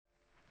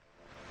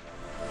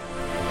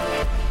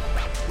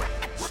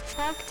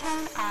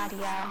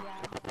Audio.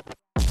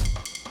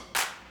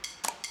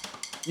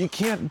 You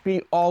can't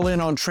be all in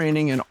on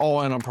training and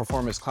all in on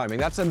performance climbing.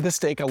 That's a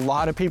mistake a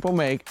lot of people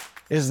make,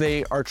 is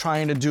they are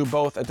trying to do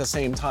both at the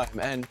same time.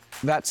 And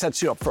that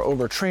sets you up for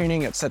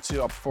overtraining. It sets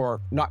you up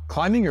for not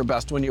climbing your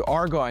best when you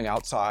are going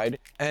outside,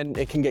 and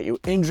it can get you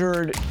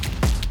injured.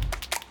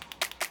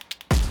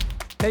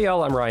 Hey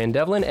y'all, I'm Ryan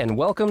Devlin, and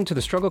welcome to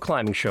the Struggle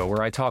Climbing Show,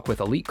 where I talk with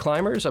elite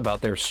climbers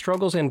about their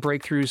struggles and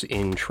breakthroughs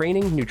in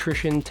training,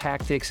 nutrition,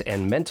 tactics,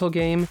 and mental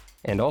game,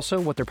 and also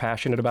what they're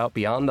passionate about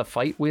beyond the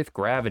fight with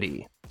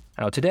gravity.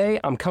 Now today,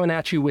 I'm coming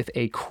at you with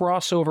a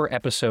crossover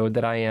episode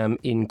that I am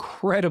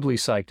incredibly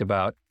psyched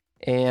about,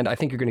 and I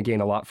think you're going to gain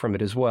a lot from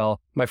it as well.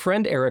 My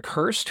friend Eric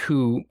Horst,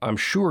 who I'm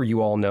sure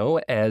you all know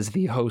as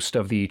the host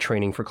of the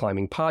Training for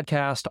Climbing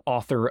podcast,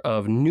 author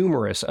of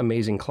numerous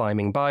amazing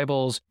climbing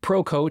Bibles,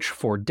 pro coach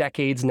for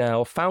decades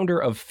now, founder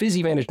of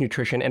PhysiVantage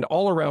Nutrition, and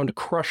all-around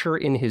crusher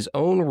in his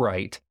own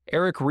right,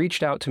 Eric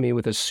reached out to me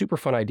with a super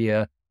fun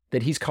idea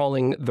that he's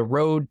calling the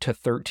Road to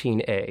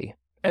 13A.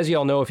 As you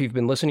all know, if you've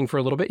been listening for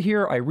a little bit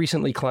here, I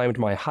recently climbed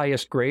my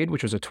highest grade,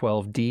 which was a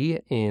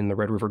 12D in the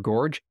Red River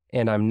Gorge,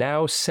 and I'm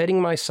now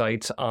setting my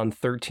sights on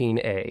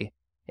 13A.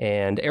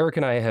 And Eric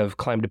and I have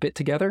climbed a bit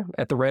together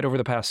at the Red over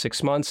the past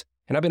 6 months,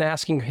 and I've been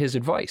asking his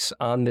advice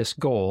on this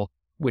goal.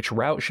 Which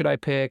route should I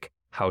pick?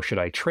 How should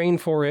I train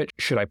for it?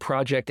 Should I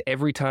project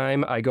every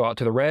time I go out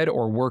to the Red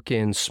or work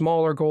in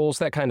smaller goals?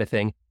 That kind of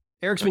thing.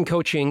 Eric's been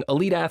coaching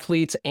elite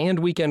athletes and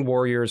weekend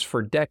warriors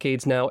for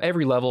decades now,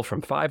 every level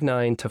from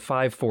 5'9 to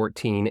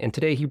 5'14, and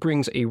today he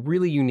brings a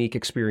really unique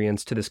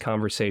experience to this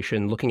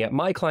conversation, looking at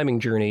my climbing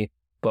journey,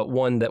 but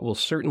one that will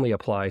certainly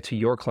apply to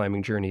your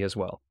climbing journey as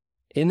well.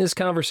 In this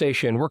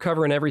conversation, we're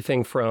covering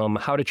everything from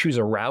how to choose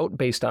a route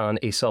based on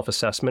a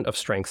self-assessment of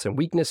strengths and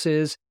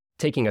weaknesses,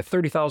 taking a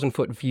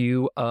 30,000-foot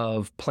view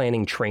of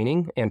planning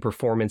training and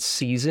performance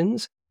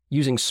seasons,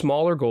 using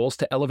smaller goals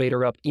to elevate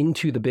her up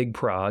into the big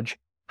proj,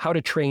 how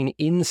to train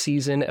in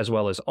season as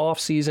well as off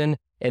season,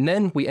 and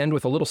then we end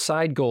with a little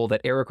side goal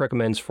that Eric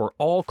recommends for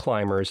all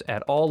climbers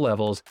at all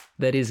levels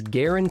that is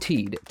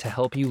guaranteed to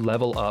help you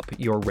level up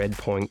your red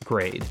point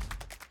grade.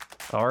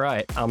 All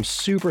right, I'm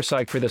super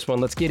psyched for this one.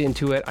 Let's get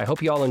into it. I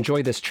hope you all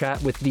enjoy this chat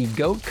with the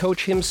GOAT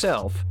coach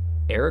himself,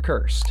 Eric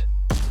Horst.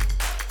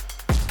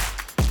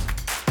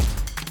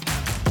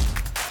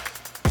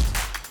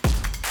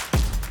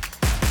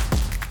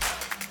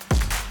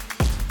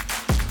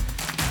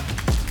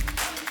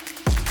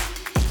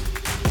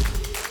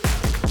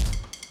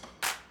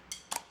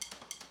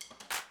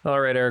 All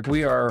right, Eric,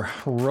 we are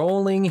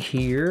rolling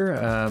here.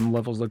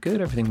 Levels look good.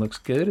 Everything looks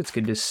good. It's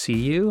good to see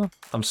you.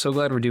 I'm so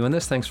glad we're doing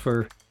this. Thanks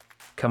for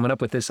coming up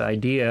with this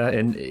idea.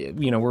 And,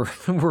 you know,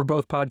 we're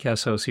both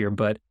podcast hosts here,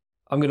 but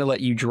I'm going to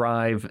let you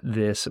drive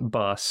this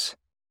bus.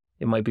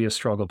 It might be a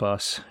struggle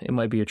bus. It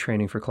might be a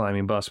training for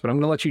climbing bus, but I'm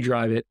going to let you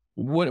drive it.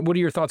 What are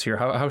your thoughts here?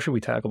 How should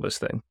we tackle this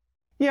thing?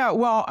 Yeah,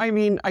 well, I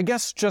mean, I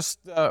guess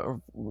just,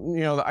 the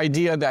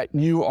idea that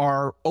you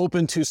are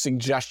open to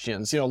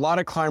suggestions. You know, a lot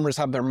of climbers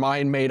have their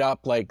mind made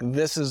up, like,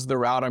 this is the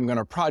route I'm going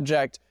to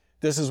project.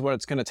 This is what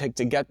it's going to take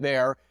to get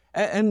there.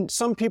 And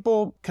some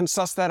people can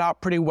suss that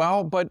out pretty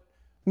well, but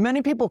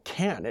many people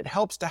can't. It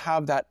helps to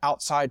have that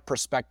outside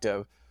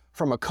perspective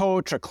from a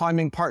coach, a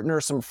climbing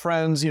partner, some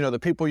friends, the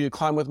people you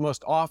climb with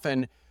most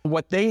often.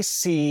 What they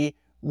see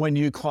when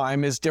you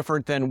climb is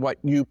different than what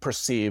you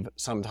perceive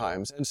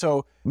sometimes. And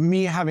so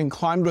me having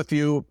climbed with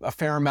you a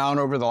fair amount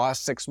over the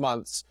last 6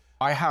 months,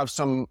 I have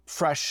some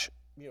fresh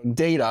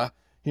data,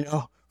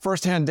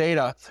 firsthand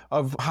data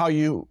of how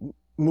you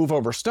move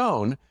over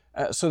stone.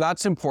 So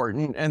that's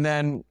important. And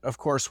then, of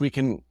course, we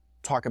can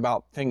talk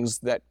about things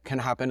that can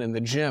happen in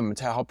the gym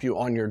to help you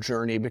on your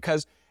journey,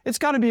 because it's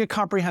got to be a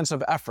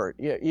comprehensive effort.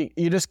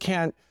 You just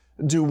can't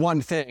do one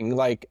thing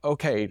like,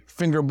 okay,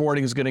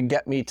 fingerboarding is going to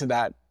get me to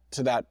that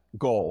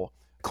goal.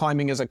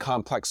 Climbing is a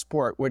complex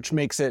sport, which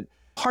makes it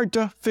hard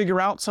to figure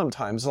out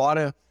sometimes. A lot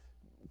of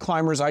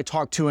climbers I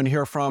talk to and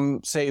hear from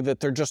say that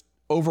they're just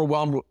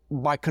overwhelmed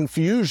by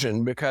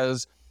confusion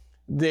because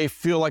they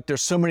feel like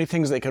there's so many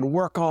things they could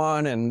work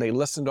on, and they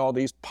listen to all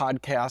these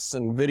podcasts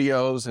and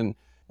videos, and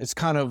it's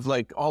kind of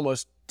like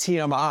almost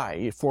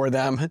TMI for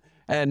them.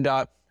 And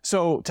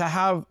so to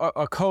have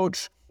a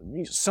coach,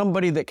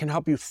 somebody that can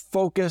help you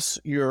focus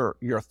your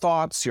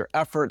thoughts, your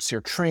efforts,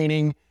 your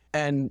training,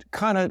 and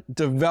kind of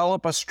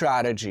develop a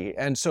strategy.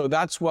 And so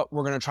that's what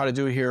we're going to try to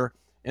do here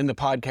in the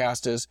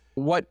podcast is,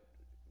 what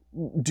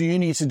do you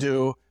need to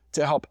do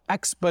to help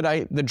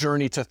expedite the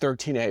journey to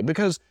 13A?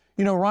 Because,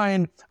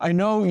 Ryan, I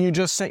know you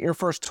just sent your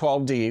first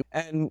 12D,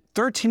 and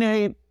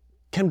 13A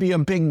can be a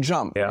big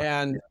jump. Yeah.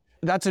 And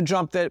that's a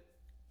jump that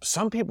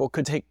some people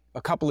could take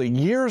a couple of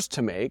years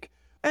to make,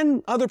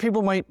 and other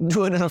people might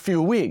do it in a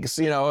few weeks.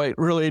 It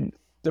really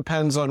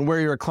depends on where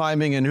you're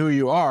climbing and who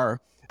you are.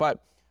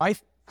 But I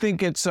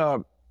think it's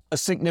a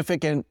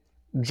significant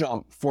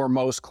jump for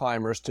most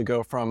climbers to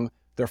go from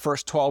their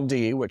first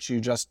 12D, which you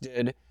just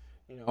did,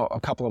 a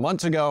couple of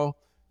months ago,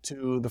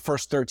 to the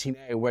first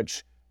 13A,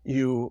 which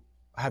you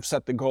have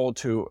set the goal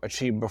to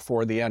achieve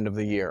before the end of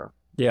the year.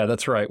 Yeah,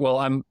 that's right. Well,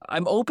 I'm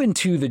open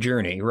to the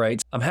journey,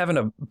 right? I'm having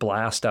a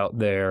blast out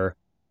there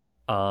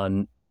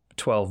on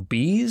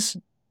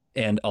 12Bs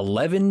and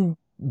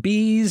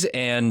 11Bs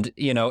and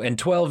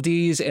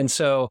 12Ds. And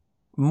so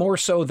more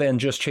so than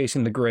just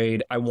chasing the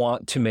grade, I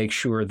want to make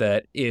sure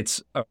that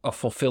it's a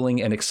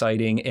fulfilling and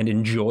exciting and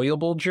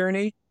enjoyable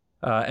journey.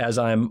 As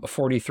I'm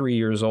 43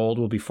 years old,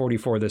 will be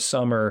 44 this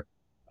summer.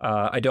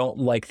 I don't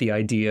like the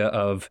idea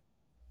of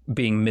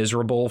being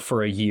miserable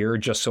for a year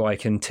just so I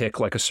can tick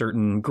like a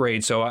certain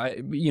grade. So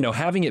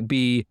having it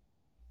be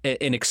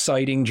an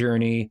exciting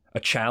journey, a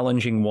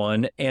challenging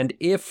one. And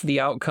if the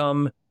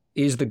outcome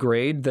is the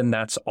grade, then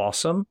that's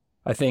awesome.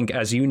 I think,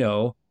 as you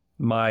know,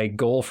 my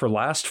goal for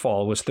last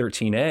fall was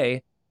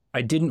 13A.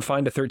 I didn't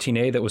find a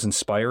 13A that was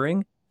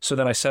inspiring. So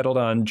then I settled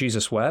on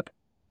Jesus Wept.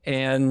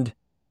 And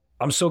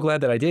I'm so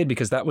glad that I did,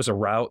 because that was a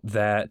route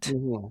that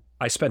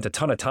I spent a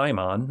ton of time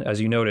on.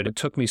 As you noted, it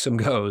took me some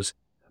goes,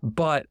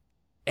 but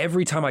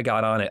every time I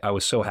got on it, I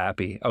was so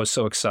happy. I was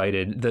so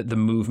excited. The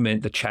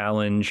movement, the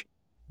challenge,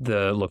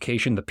 the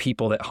location, the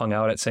people that hung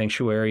out at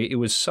Sanctuary. It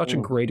was such a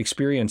great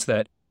experience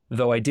that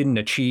though I didn't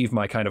achieve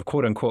my kind of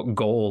quote unquote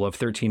goal of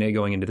 13A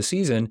going into the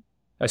season,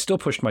 I still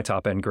pushed my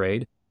top end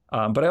grade.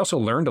 But I also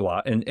learned a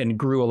lot and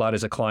grew a lot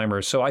as a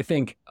climber. So I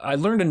think I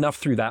learned enough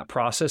through that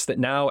process that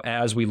now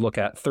as we look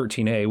at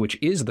 13A, which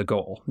is the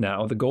goal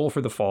now, the goal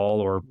for the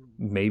fall, or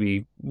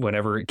maybe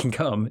whenever it can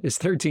come, is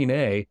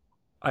 13A.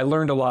 I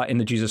learned a lot in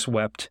the Jesus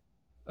Wept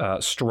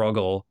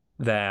struggle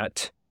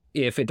that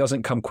if it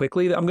doesn't come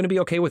quickly, I'm going to be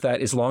okay with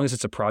that as long as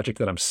it's a project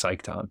that I'm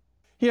psyched on.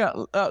 Yeah,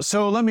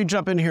 so let me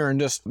jump in here and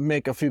just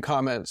make a few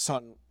comments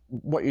on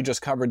what you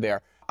just covered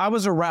there. I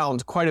was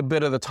around quite a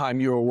bit of the time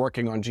you were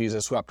working on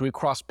Jesus Wept. We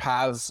crossed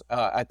paths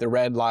at the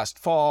Red last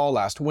fall,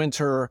 last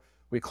winter.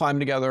 We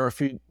climbed together a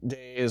few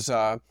days.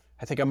 I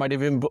think I might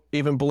have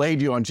even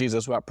belayed you on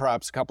Jesus Wept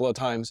perhaps a couple of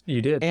times.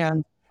 You did.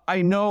 And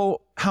I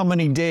know how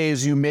many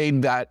days you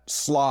made that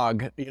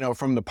slog,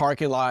 from the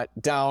parking lot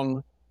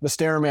down the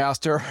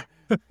Stairmaster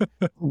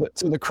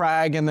to the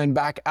crag and then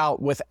back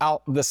out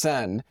without the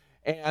Sen.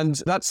 And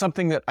that's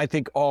something that I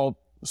think all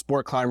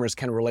sport climbers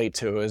can relate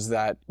to, is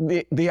that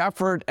the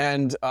effort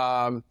and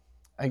I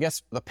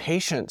guess the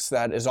patience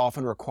that is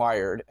often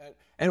required.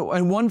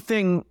 And one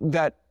thing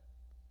that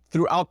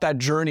throughout that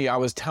journey I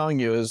was telling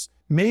you is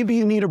maybe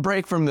you need a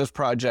break from this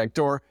project,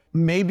 or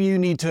maybe you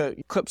need to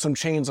clip some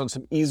chains on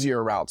some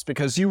easier routes,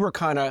 because you were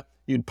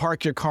you'd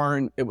park your car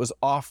and it was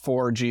off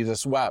for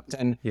Jesus Wept.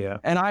 And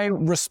I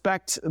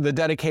respect the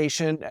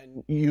dedication,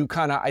 and you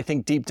I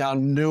think deep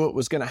down knew it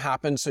was going to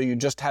happen. So you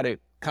just had to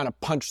kind of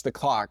punch the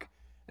clock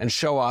and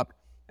show up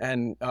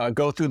and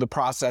go through the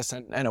process,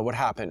 and it would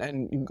happen.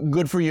 And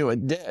good for you,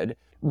 it did.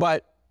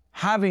 But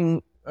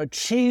having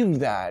achieved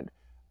that,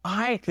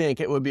 I think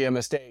it would be a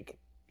mistake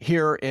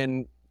here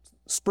in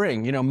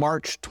spring,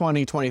 March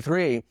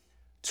 2023,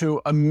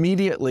 to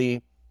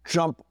immediately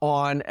jump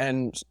on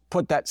and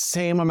put that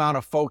same amount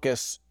of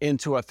focus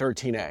into a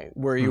 13A,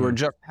 where you were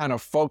just kind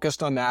of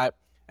focused on that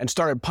and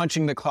started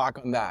punching the clock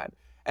on that.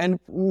 And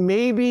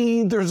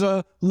maybe there's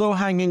a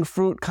low-hanging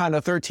fruit kind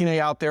of 13A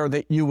out there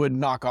that you would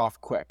knock off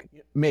quick,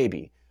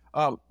 maybe.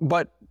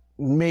 But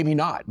maybe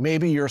not.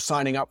 Maybe you're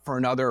signing up for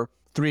another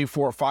 3,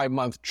 4,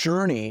 5-month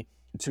journey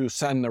to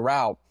send the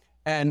route.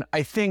 And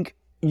I think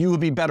you would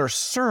be better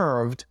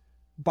served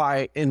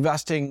by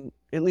investing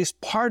at least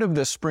part of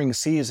the spring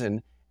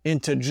season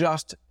into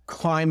just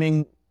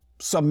climbing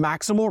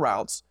sub-maximal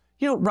routes,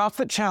 routes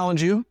that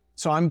challenge you.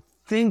 So I'm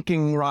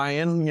thinking,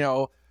 Ryan,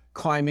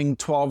 climbing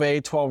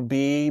 12A,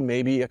 12B,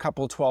 maybe a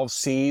couple of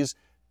 12Cs,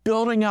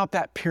 building out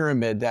that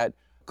pyramid that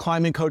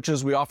climbing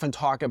coaches, we often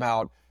talk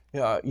about.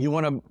 You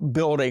want to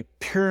build a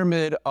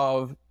pyramid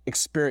of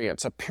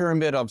experience, a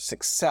pyramid of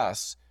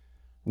success,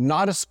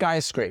 not a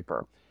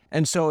skyscraper.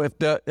 And so if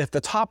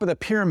the top of the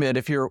pyramid,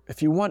 if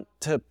you want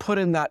to put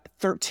in that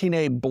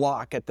 13A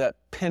block at the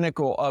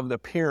pinnacle of the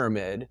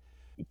pyramid,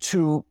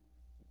 to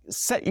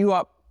set you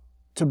up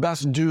to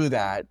best do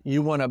that,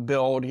 you want to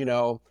build,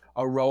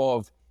 a row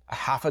of a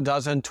half a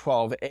dozen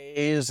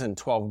 12As and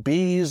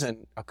 12Bs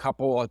and a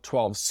couple of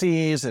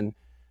 12Cs and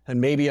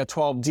maybe a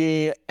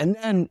 12D, and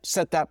then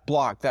set that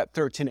block, that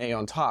 13A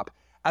on top,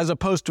 as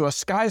opposed to a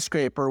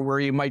skyscraper where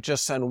you might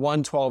just send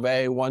one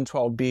 12A, one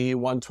 12B,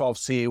 one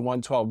 12C,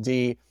 one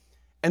 12D,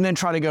 and then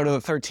try to go to the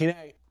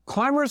 13A.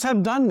 Climbers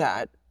have done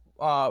that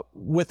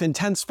with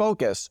intense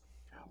focus,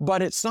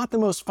 but it's not the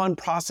most fun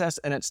process,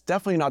 and it's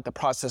definitely not the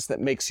process that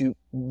makes you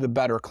the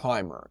better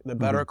climber. The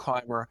better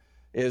climber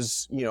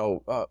is,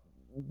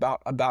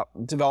 about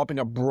developing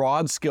a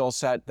broad skill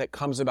set that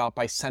comes about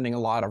by sending a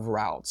lot of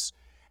routes.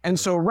 And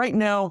so right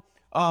now,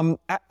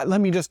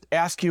 let me just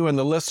ask you, and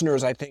the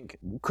listeners, I think,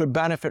 could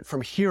benefit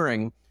from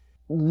hearing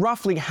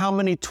roughly how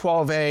many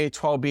 12A,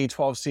 12B,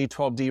 12C,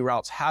 12D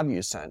routes have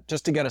you sent,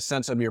 just to get a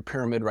sense of your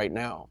pyramid right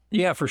now?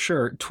 Yeah, for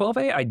sure.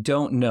 12A, I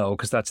don't know,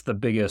 because that's the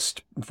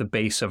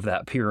base of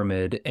that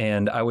pyramid.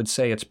 And I would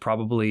say it's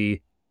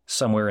probably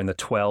somewhere in the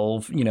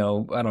 12,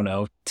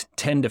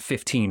 10 to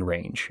 15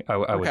 range,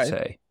 I would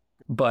say.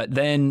 but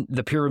then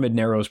the pyramid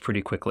narrows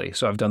pretty quickly.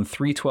 So I've done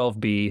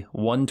 312B,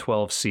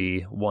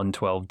 112C,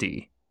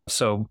 112D.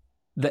 So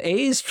the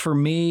A's for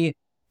me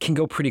can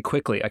go pretty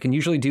quickly. I can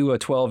usually do a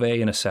 12A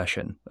in a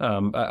session.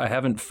 I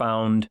haven't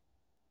found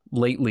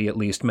lately, at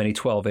least, many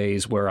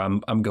 12As where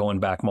I'm going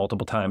back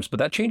multiple times, but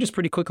that changes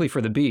pretty quickly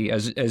for the B.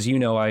 As you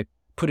know, I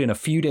put in a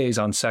few days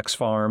on Sex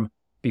Farm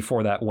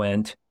before that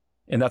went,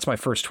 and that's my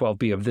first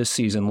 12B of this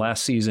season.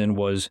 Last season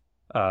was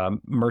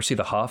Mercy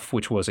the Huff,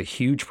 which was a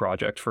huge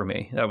project for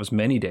me. That was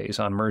many days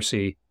on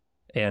Mercy,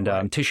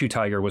 and Tissue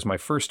Tiger was my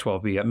first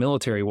 12B at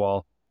Military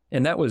Wall,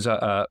 and that was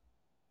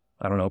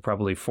I don't know,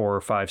 probably 4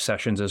 or 5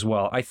 sessions as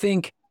well. I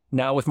think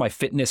now with my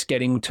fitness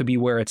getting to be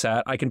where it's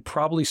at, I can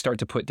probably start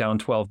to put down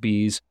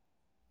 12Bs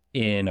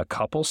in a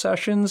couple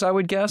sessions, I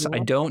would guess. I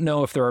don't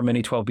know if there are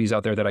many 12Bs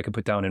out there that I could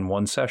put down in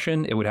one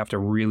session. It would have to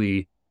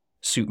really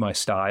suit my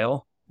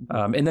style.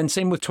 And then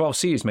same with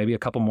 12Cs, maybe a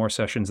couple more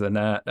sessions than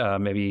that.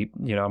 Maybe,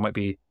 I might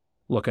be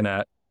looking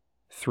at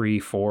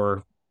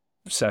 3-4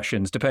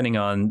 sessions, depending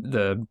on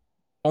the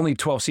only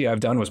 12C I've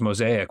done was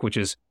Mosaic, which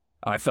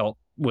I felt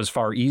was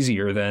far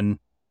easier than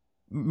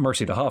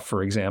Mercy the Huff,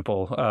 for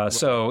example.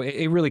 So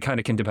it really kind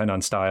of can depend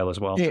on style as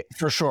well. Yeah,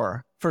 for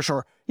sure.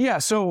 Yeah.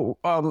 So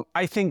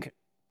I think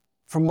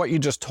from what you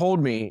just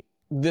told me,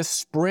 this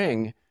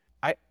spring,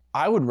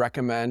 I would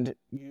recommend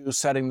you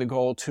setting the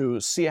goal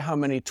to see how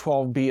many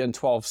 12B and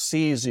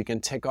 12Cs you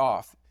can tick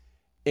off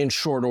in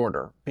short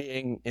order,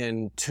 being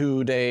in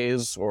 2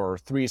 days or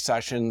 3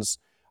 sessions.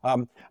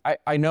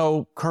 I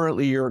know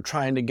currently you're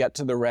trying to get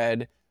to the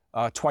red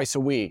twice a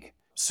week.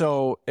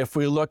 So if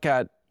we look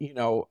at,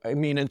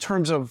 in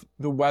terms of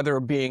the weather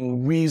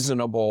being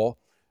reasonable,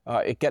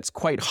 it gets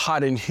quite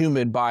hot and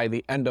humid by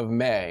the end of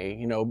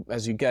May.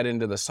 As you get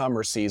into the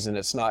summer season,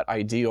 it's not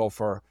ideal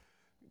for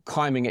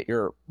climbing at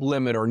your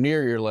limit or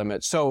near your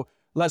limit. So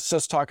let's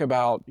just talk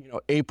about,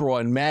 April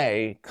and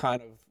May,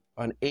 kind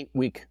of an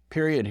 8-week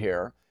period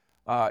here.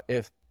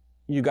 If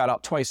you got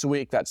out twice a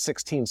week, that's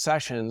 16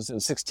 sessions.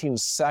 And 16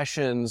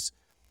 sessions,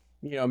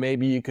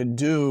 maybe you could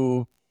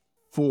do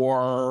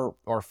 4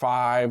 or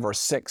 5 or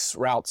 6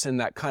 routes in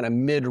that kind of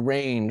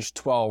mid-range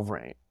 12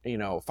 range,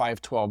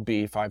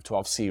 512B,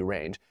 512C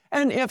range.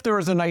 And if there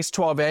is a nice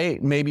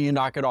 12A, maybe you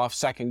knock it off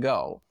second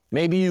go.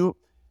 Maybe you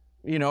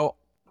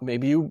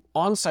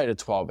on-site a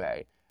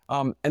 12A.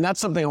 And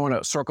that's something I want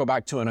to circle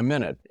back to in a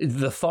minute.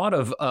 The thought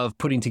of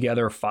putting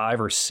together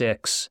 5 or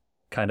 6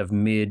 kind of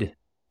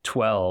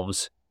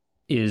mid-12s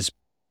is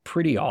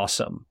pretty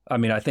awesome.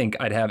 I think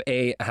I'd have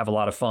a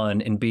lot of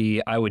fun, and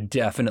B, I would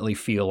definitely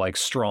feel like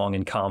strong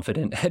and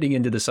confident heading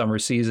into the summer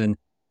season.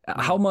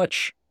 How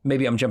much,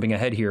 maybe I'm jumping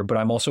ahead here, but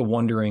I'm also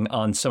wondering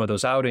on some of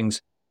those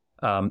outings,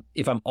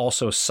 if I'm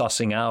also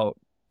sussing out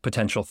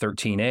potential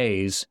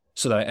 13As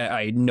so that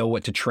I know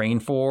what to train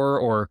for,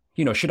 or,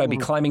 should I be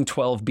climbing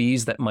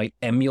 12Bs that might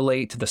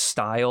emulate the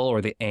style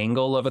or the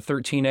angle of a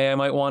 13A I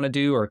might want to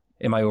do, or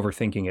am I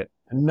overthinking it?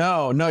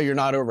 No, you're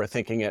not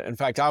overthinking it. In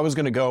fact, I was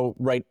going to go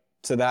right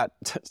to that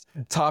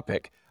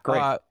topic.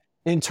 Great.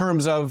 In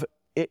terms of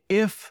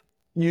if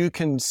you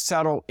can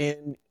settle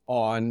in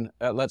on,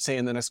 let's say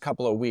in the next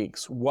couple of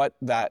weeks, what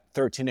that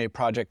 13A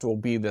project will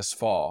be this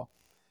fall.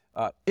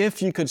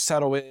 If you could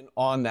settle in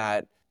on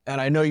that, and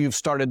I know you've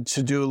started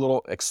to do a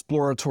little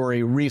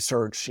exploratory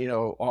research,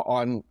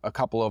 on a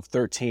couple of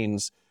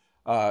 13s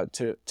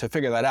to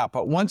figure that out.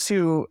 But once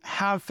you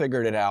have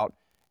figured it out,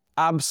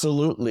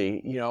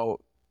 absolutely,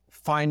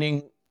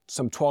 finding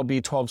some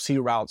 12B,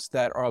 12C routes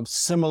that are of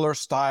similar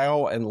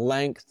style and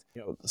length,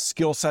 the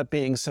skill set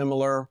being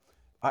similar,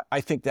 I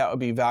think that would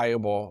be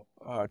valuable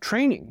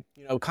training,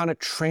 kind of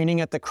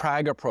training at the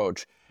crag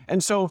approach.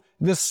 And so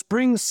this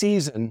spring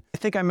season, I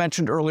think I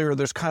mentioned earlier,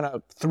 there's kind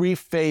of 3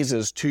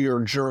 phases to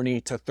your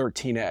journey to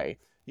 13A,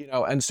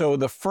 and so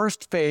the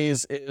first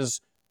phase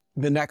is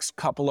the next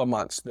couple of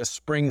months, the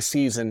spring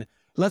season.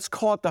 Let's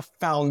call it the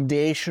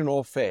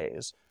foundational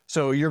phase.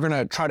 So you're going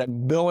to try to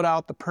build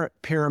out the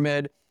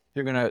pyramid.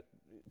 You're going to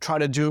try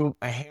to do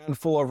a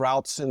handful of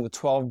routes in the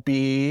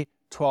 12B,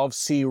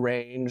 12C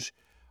range.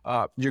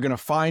 You're going to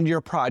find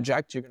your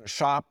project. You're going to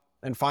shop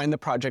and find the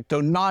project,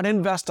 though not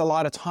invest a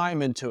lot of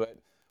time into it,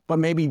 but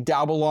maybe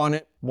dabble on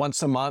it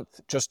once a month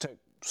just to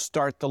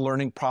start the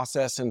learning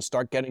process and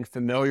start getting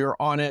familiar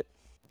on it.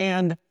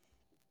 And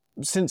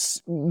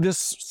since this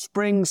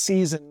spring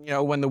season,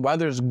 when the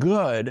weather's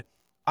good,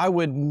 I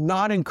would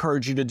not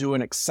encourage you to do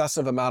an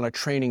excessive amount of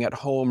training at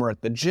home or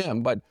at the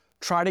gym, but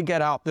try to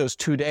get out those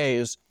 2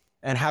 days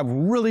and have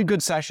really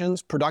good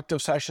sessions,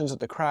 productive sessions at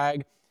the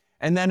crag.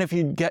 And then if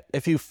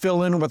you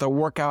fill in with a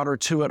workout or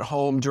 2 at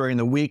home during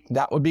the week,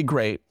 that would be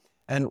great.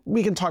 And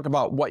we can talk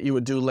about what you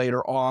would do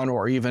later on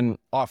or even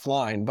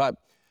offline. But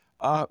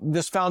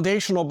this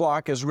foundational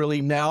block is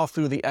really now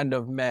through the end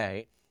of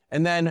May.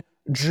 And then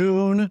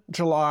June,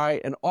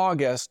 July, and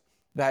August,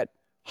 that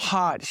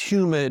hot,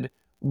 humid,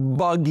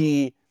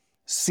 buggy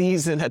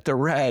season at the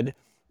red,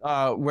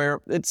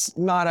 where it's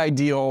not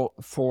ideal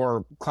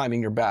for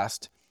climbing your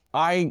best.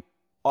 I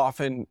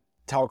often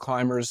tell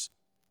climbers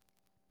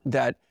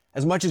that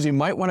as much as you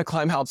might want to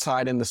climb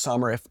outside in the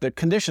summer, if the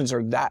conditions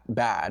are that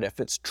bad, if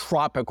it's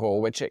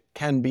tropical, which it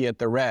can be at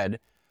the Red,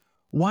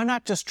 why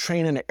not just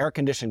train in an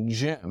air-conditioned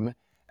gym,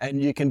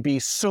 and you can be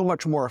so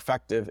much more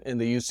effective in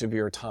the use of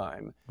your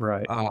time.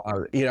 Right.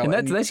 And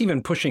that's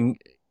even pushing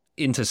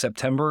into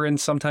September and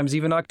sometimes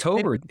even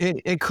October.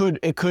 It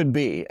could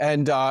be.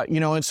 And,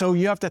 and so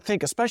you have to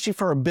think, especially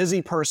for a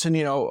busy person,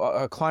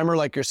 a climber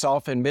like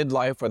yourself in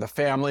midlife with a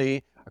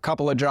family, a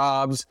couple of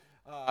jobs,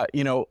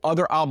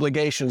 other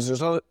obligations.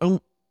 There's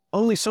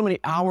only so many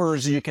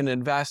hours you can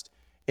invest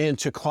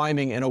into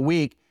climbing in a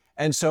week.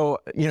 And so,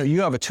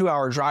 you have a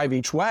 2-hour drive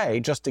each way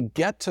just to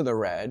get to the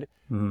Red.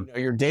 Mm-hmm.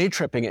 You're day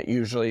tripping it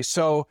usually.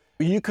 So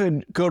you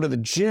could go to the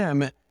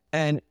gym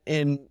and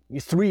in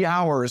 3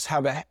 hours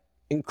have an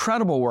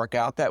incredible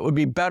workout that would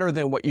be better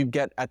than what you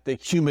get at the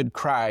humid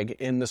crag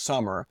in the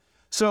summer.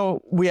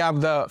 So we have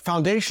the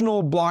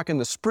foundational block in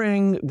the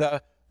spring,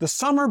 the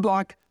summer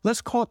block,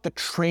 let's call it the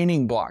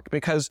training block,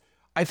 because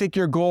I think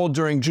your goal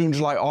during June,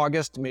 July,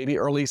 August, maybe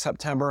early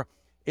September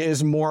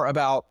is more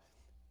about,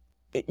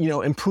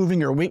 improving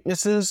your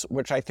weaknesses,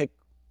 which I think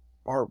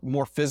are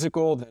more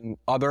physical than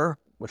other,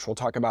 which we'll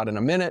talk about in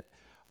a minute.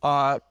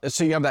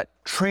 So you have that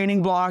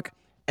training block,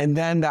 and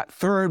then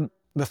the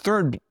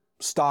third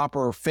stop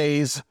or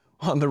phase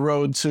on the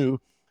road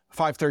to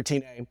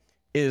 513A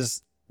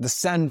is the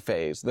send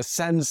phase, the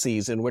send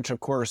season, which of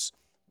course,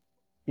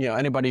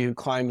 anybody who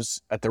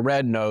climbs at the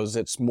Red knows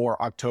it's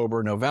more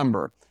October,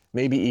 November,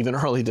 maybe even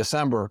early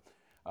December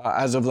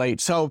as of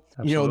late. So,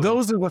 Absolutely.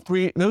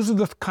 those are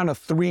the kind of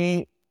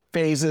three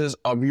phases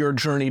of your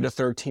journey to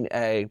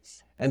 13A.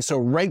 And so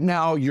right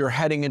now you're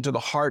heading into the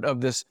heart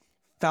of this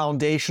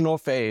foundational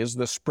phase,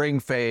 the spring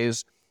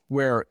phase,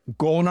 where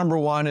goal number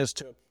 1 is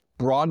to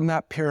broaden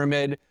that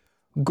pyramid.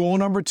 Goal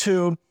number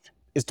 2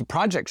 is to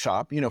project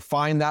shop,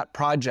 find that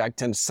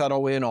project and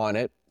settle in on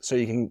it so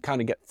you can kind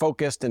of get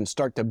focused and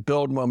start to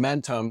build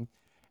momentum.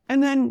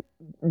 And then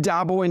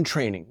dabble in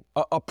training,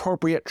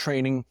 appropriate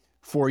training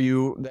for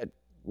you that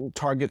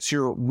targets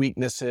your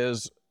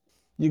weaknesses.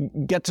 You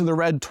get to the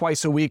Red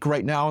twice a week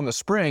right now in the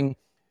spring.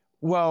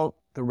 Well,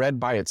 the Red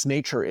by its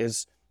nature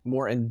is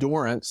more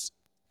endurance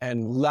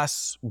and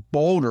less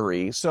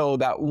bouldery. So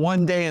that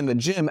one day in the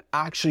gym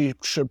actually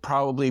should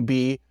probably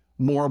be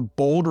more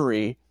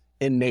bouldery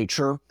in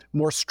nature,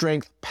 more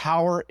strength,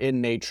 power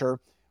in nature.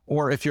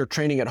 Or if you're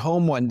training at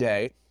home one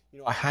day,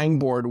 a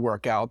hangboard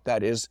workout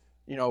that is,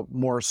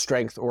 more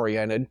strength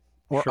oriented,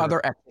 or Sure.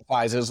 other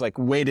exercises like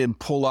weighted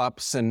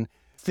pull-ups and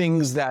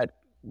things that,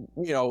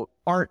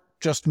 aren't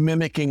just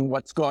mimicking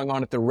what's going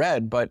on at the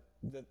Red, but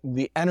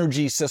the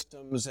energy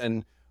systems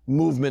and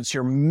movements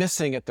you're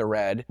missing at the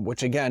Red,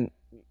 which again,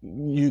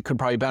 you could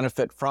probably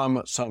benefit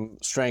from some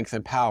strength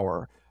and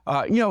power.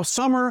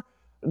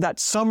 That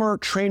summer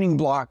training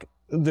block,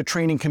 the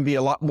training can be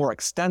a lot more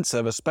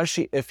extensive,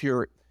 especially if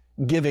you're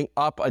giving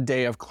up a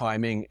day of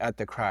climbing at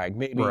the crag.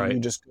 Maybe Right. you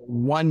just go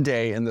one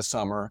day in the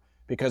summer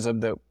because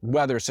of the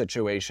weather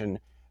situation,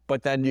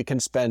 but then you can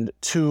spend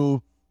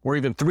 2 or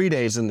even 3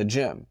 days in the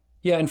gym.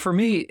 Yeah, and for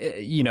me,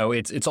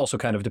 it's also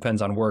kind of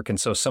depends on work, and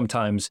so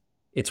sometimes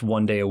it's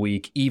one day a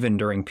week, even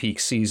during peak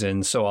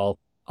season. So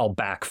I'll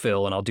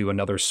backfill and I'll do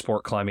another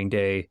sport climbing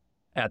day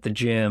at the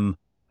gym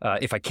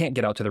if I can't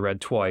get out to the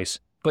Red twice.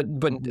 But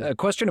a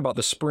question about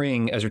the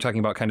spring, as you're talking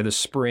about kind of the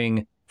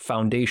spring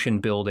foundation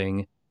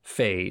building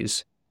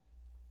phase,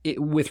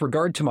 with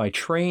regard to my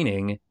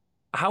training,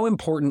 how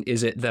important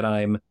is it that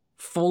I'm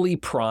fully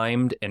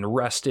primed and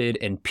rested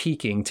and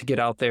peaking to get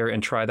out there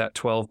and try that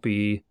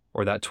 12B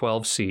or that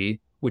 12C,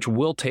 which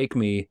will take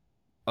me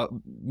a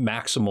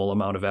maximal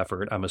amount of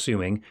effort, I'm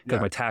assuming, because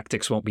my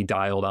tactics won't be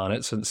dialed on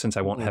it since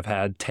I won't have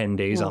had 10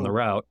 days on the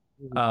route,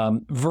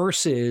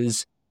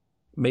 versus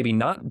maybe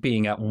not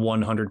being at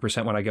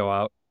 100% when I go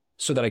out,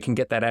 so that I can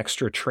get that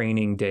extra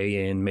training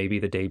day in maybe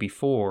the day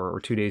before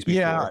or 2 days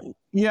before.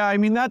 Yeah. I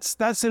mean,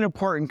 that's an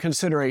important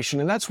consideration.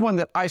 And that's one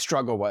that I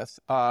struggle with.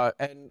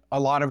 And a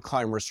lot of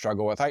climbers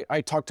struggle with.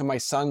 I talk to my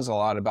sons a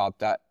lot about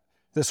that,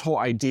 this whole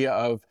idea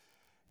of,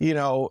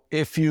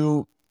 if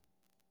you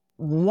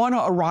want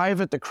to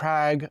arrive at the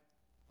crag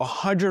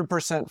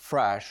 100%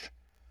 fresh,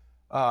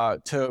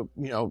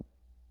 to,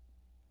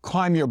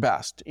 climb your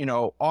best,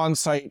 on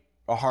site,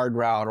 a hard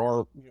route,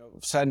 or,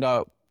 send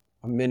a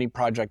mini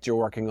project you're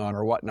working on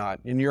or whatnot.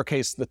 In your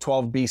case, the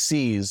 12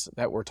 BCs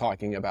that we're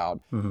talking about.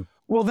 Mm-hmm.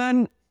 Well,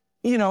 then,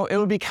 it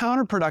would be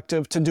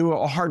counterproductive to do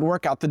a hard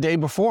workout the day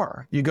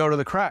before you go to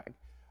the crag.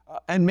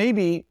 And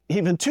maybe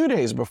even 2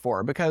 days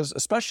before, because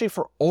especially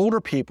for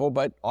older people,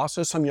 but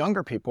also some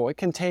younger people, it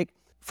can take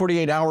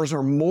 48 hours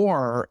or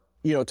more,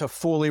 to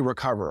fully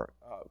recover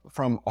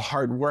from a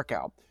hard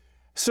workout.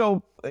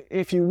 So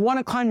if you want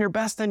to climb your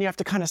best, then you have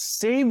to kind of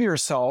save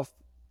yourself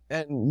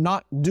and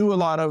not do a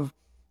lot of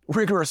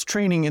rigorous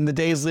training in the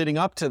days leading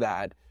up to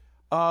that.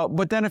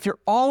 But then if you're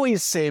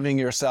always saving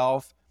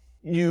yourself,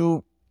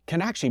 you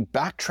can actually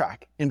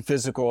backtrack in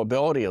physical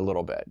ability a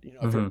little bit.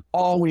 If you're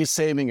always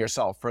saving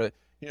yourself for,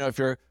 if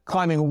you're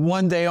climbing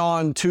 1 day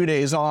on, 2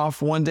 days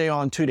off, 1 day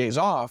on, 2 days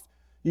off,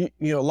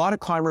 a lot of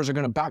climbers are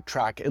going to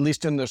backtrack, at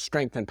least in their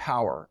strength and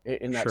power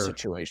in that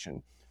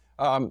situation.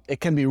 It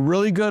can be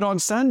really good on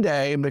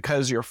Sunday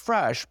because you're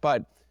fresh,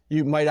 but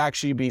you might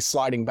actually be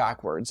sliding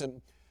backwards.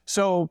 And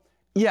so,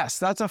 yes,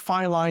 that's a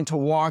fine line to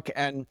walk.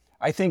 And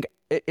I think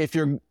if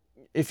you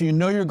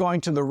know you're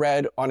going to the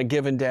red on a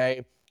given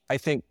day, I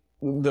think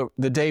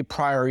the day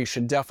prior, you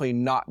should definitely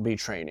not be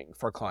training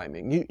for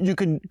climbing. You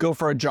could go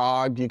for a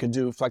jog, you could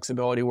do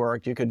flexibility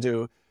work, you could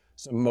do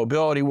some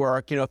mobility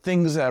work,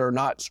 things that are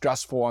not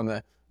stressful on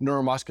the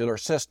neuromuscular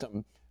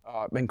system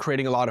and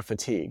creating a lot of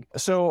fatigue.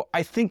 So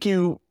I think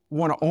you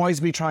want to always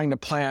be trying to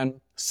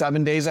plan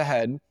 7 days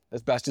ahead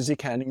as best as you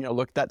can.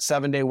 Look at that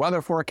 7-day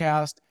weather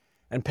forecast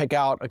and pick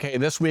out, okay,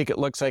 this week it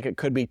looks like it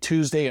could be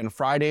Tuesday and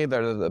Friday.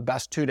 They're the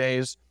best 2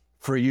 days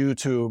for you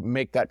to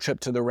make that trip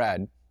to the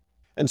red.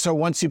 And so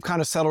once you've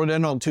kind of settled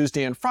in on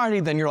Tuesday and Friday,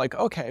 then you're like,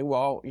 okay,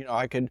 well,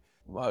 I could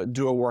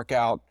do a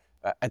workout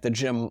at the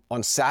gym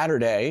on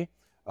Saturday.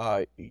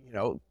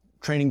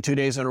 Training 2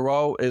 days in a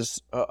row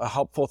is a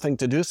helpful thing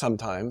to do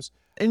sometimes.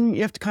 And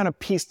you have to kind of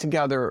piece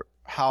together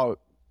how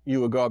you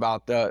would go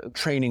about the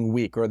training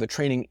week or the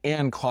training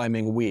and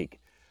climbing week.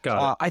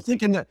 Got it. I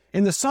think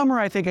in the summer,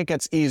 I think it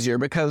gets easier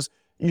because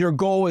your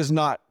goal is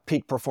not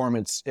peak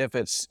performance. If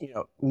it's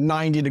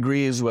 90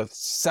 degrees with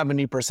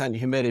 70%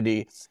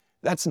 humidity,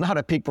 that's not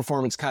a peak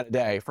performance kind of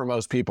day for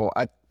most people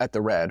at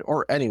the red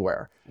or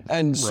anywhere.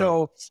 And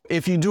so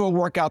if you do a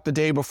workout the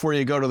day before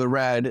you go to the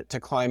red to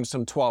climb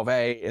some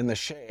 12A in the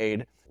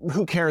shade,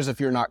 who cares if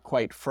you're not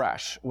quite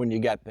fresh when you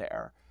get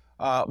there?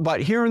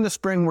 But here in the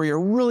spring where you're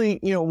really,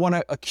 want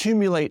to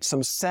accumulate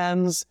some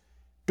sens,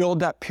 build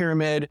that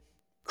pyramid,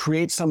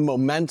 create some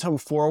momentum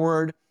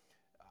forward,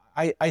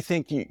 I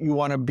think you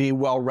want to be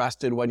well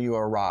rested when you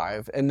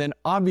arrive. And then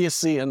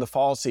obviously in the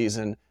fall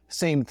season,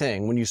 same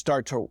thing. When you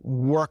start to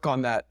work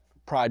on that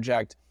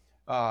project,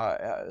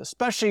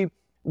 especially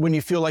when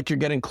you feel like you're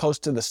getting close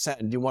to the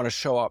send, you want to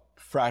show up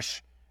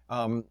fresh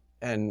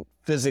and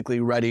physically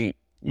ready,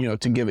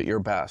 to give it your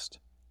best.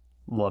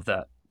 Love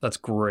that. That's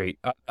great.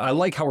 I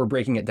like how we're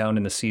breaking it down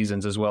in the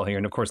seasons as well here.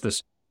 And of course,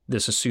 this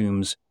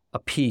assumes a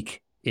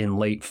peak in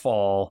late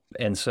fall.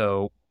 And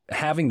so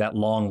having that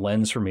long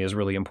lens for me is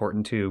really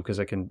important too, because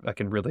I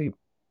can really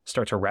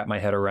start to wrap my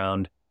head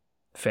around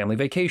family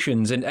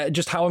vacations and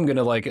just how I'm going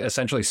to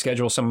essentially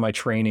schedule some of my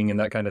training and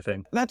that kind of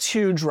thing. That's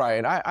huge,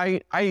 Ryan.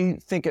 I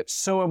think it's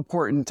so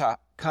important to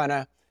kind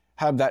of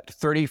have that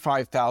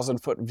 35,000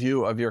 foot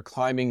view of your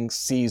climbing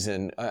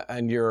season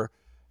and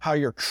how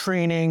you're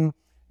training,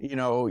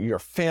 your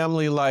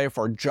family life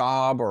or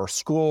job or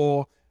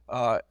school,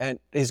 and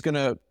is going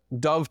to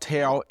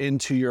dovetail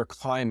into your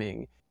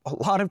climbing. A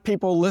lot of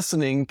people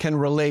listening can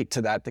relate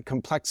to that, the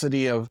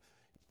complexity of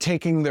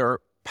taking their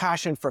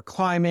passion for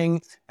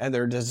climbing and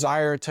their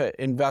desire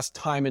to invest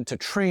time into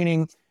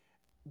training,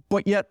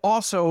 but yet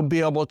also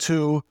be able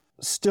to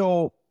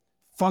still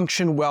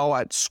function well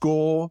at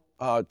school,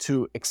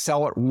 to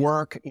excel at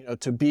work,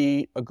 to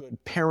be a good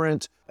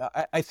parent.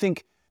 I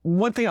think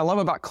one thing I love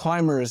about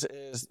climbers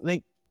is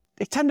they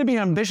tend to be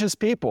ambitious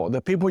people. The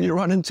people you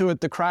run into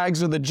at the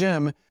crags or the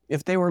gym,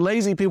 if they were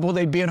lazy people,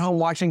 they'd be at home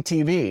watching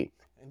TV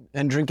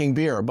and drinking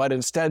beer, but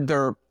instead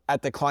they're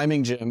at the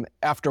climbing gym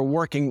after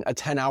working a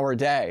 10-hour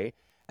day.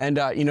 And,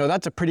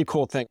 that's a pretty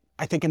cool thing.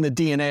 I think in the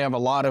DNA of a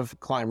lot of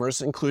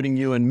climbers, including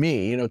you and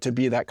me, to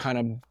be that kind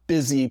of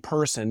busy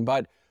person.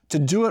 But to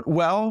do it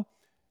well,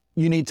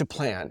 you need to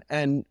plan.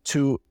 And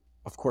to,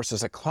 of course,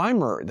 as a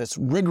climber, this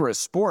rigorous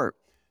sport,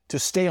 to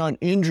stay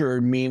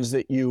uninjured means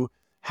that you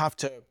have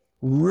to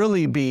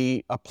really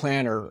be a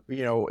planner,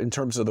 in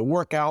terms of the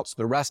workouts,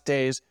 the rest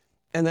days,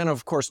 and then,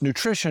 of course,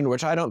 nutrition,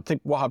 which I don't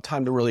think we'll have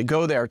time to really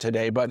go there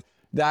today. But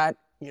that,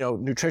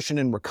 nutrition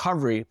and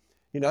recovery,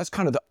 that's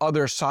kind of the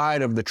other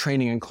side of the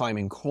training and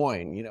climbing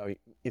coin.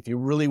 If you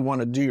really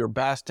want to do your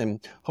best and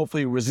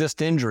hopefully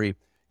resist injury,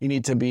 you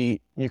need to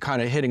be, you're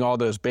kind of hitting all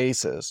those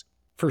bases.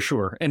 For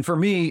sure. And for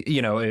me,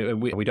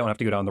 we don't have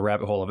to go down the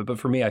rabbit hole of it, but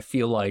for me, I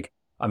feel like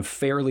I'm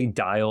fairly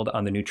dialed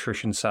on the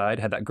nutrition side.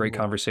 Had that great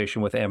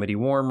conversation with Amity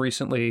Warm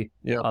recently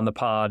on the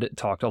pod,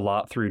 talked a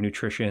lot through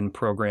nutrition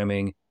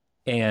programming.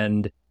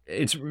 And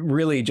it's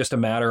really just a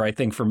matter, I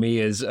think, for me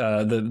is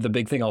the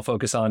big thing I'll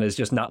focus on is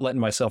just not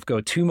letting myself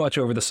go too much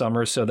over the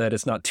summer so that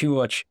it's not too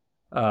much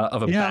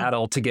of a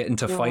battle to get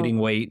into fighting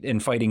weight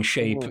and fighting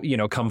shape,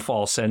 come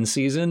fall send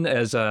season.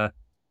 As,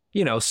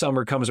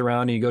 summer comes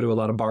around and you go to a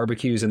lot of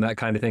barbecues and that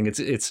kind of thing.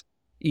 It's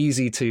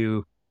easy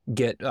to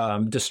get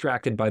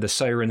distracted by the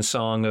siren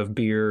song of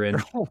beer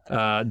and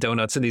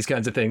donuts and these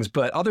kinds of things.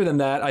 But other than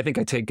that, I think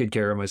I take good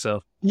care of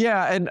myself.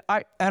 Yeah, and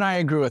I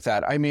agree with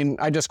that. I mean,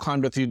 I just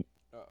climbed with you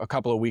a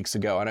couple of weeks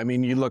ago, and I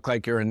mean, you look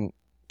like you're in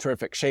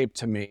terrific shape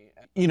to me.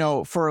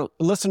 For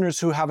listeners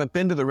who haven't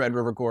been to the Red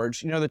River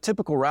Gorge, the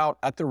typical route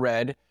at the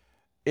Red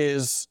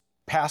is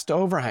past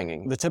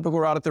overhanging. The typical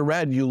route at the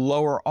Red, you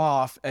lower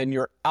off and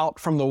you're out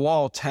from the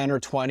wall 10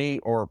 or 20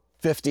 or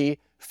 50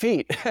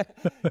 feet,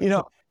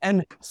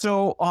 And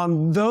so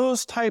on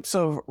those types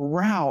of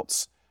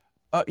routes,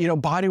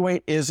 body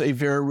weight is a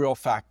very real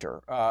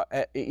factor.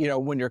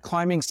 When you're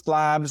climbing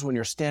slabs, when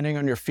you're standing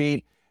on your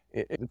feet,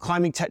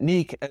 climbing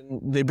technique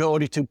and the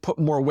ability to put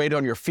more weight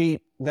on your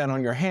feet than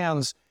on your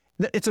hands,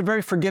 it's a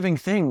very forgiving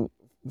thing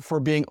for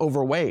being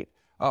overweight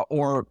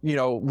or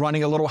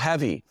running a little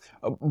heavy.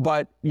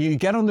 But you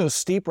get on those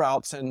steep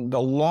routes, and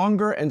the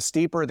longer and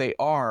steeper they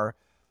are,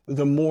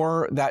 the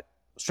more that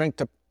strength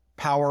to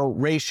power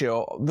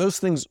ratio, those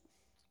things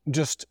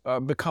just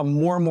become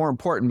more and more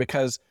important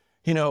because,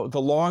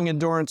 the long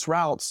endurance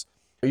routes,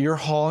 you're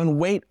hauling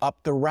weight up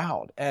the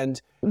route.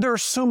 And there are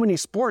so many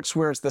sports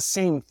where it's the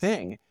same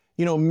thing.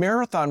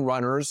 Marathon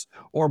runners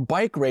or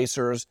bike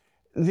racers,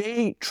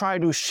 they try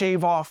to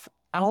shave off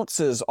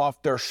ounces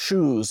off their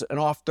shoes and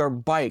off their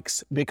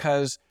bikes,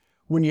 because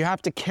when you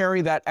have to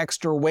carry that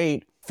extra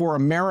weight for a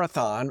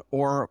marathon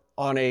or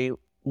on a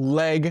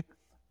leg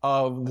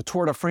of the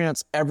Tour de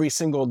France every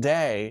single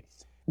day,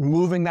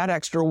 moving that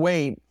extra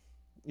weight,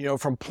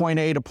 from point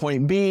A to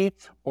point B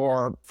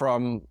or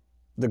from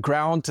the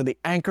ground to the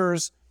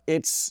anchors,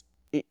 it's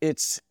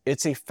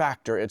a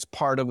factor. It's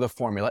part of the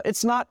formula.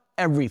 It's not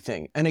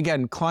everything. And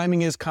again,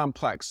 climbing is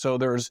complex. So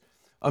there's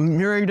a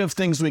myriad of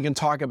things we can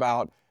talk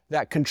about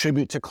that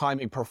contribute to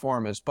climbing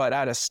performance. But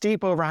at a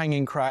steep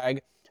overhanging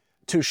crag,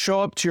 to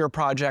show up to your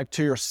project,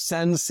 to your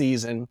send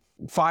season,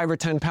 5 or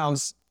 10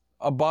 pounds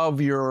above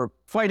your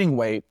fighting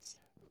weight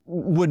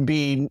would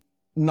be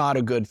not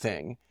a good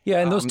thing. Yeah,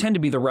 and those tend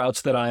to be the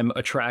routes that I'm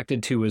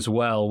attracted to as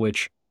well,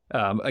 which,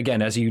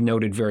 again, as you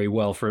noted very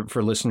well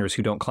for listeners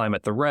who don't climb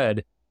at the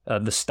Red,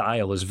 the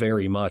style is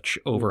very much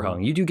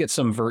overhung. You do get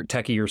some vert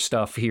techier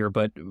stuff here,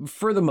 but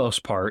for the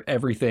most part,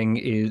 everything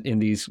in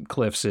these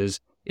cliffs is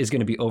going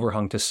to be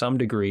overhung to some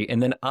degree.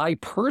 And then I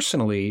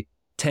personally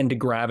tend to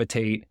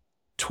gravitate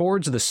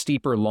towards the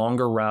steeper,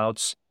 longer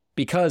routes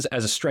because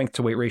as a strength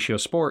to weight ratio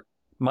sport,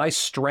 my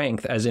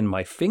strength, as in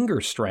my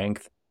finger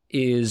strength,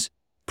 is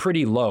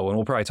pretty low. And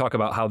we'll probably talk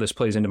about how this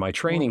plays into my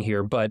training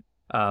here, but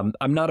I'm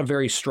not a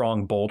very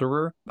strong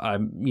boulderer.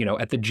 I'm,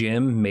 at the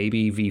gym,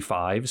 maybe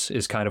V5s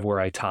is kind of where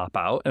I top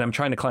out, and I'm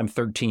trying to climb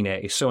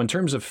 13A. So in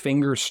terms of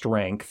finger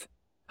strength,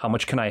 how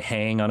much can I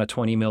hang on a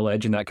 20 mil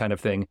edge and that kind of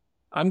thing,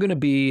 I'm going to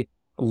be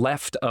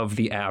left of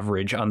the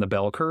average on the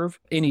bell curve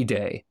any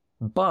day.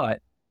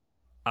 But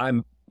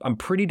I'm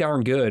pretty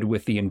darn good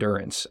with the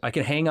endurance. I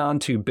can hang on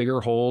to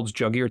bigger holds,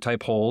 juggier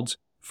type holds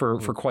for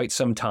quite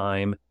some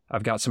time.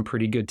 I've got some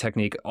pretty good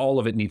technique. All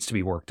of it needs to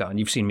be worked on.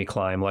 You've seen me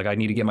climb. Like, I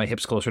need to get my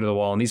hips closer to the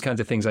wall and these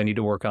kinds of things I need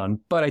to work on.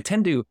 But I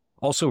tend to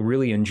also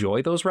really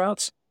enjoy those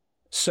routes.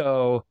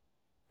 So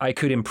I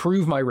could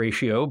improve my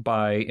ratio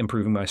by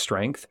improving my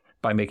strength,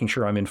 by making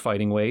sure I'm in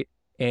fighting weight,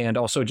 and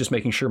also just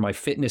making sure my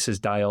fitness is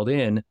dialed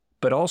in,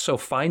 but also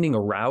finding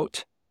a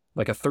route,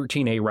 like a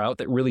 13A route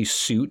that really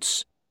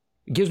suits,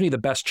 gives me the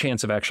best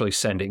chance of actually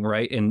sending,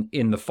 right,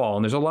 in the fall.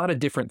 And there's a lot of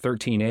different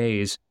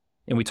 13As.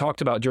 And we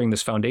talked about during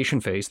this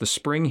foundation phase, the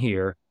spring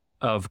here,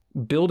 of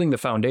building the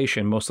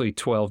foundation, mostly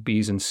 12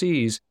 Bs and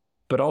Cs,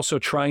 but also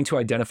trying to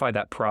identify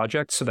that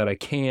project so that I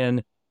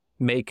can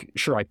make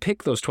sure I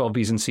pick those 12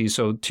 Bs and Cs.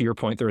 So to your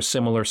point, they're a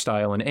similar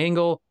style and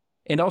angle,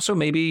 and also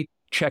maybe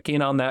check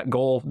in on that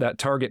goal, that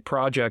target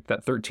project,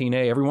 that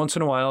 13A every once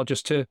in a while,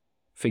 just to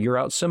figure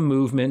out some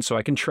movement so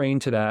I can train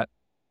to that.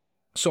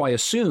 So I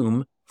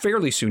assume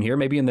fairly soon here,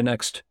 maybe in the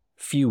next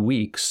few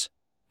weeks,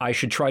 I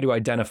should try to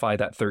identify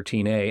that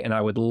 13A, and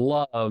I would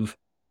love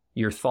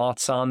your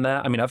thoughts on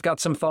that. I mean, I've got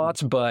some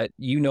thoughts, but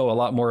you know a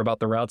lot more about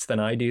the routes than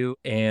I do,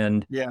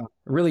 and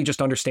really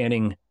just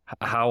understanding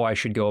how I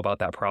should go about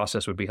that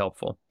process would be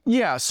helpful.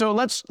 Yeah, so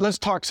let's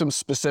talk some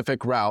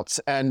specific routes.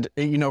 And,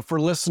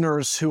 for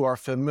listeners who are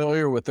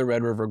familiar with the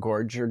Red River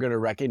Gorge, you're going to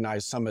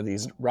recognize some of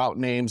these route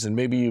names, and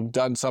maybe you've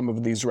done some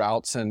of these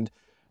routes, and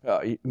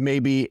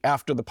maybe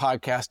after the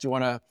podcast, you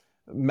want to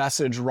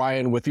message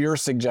Ryan with your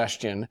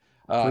suggestion.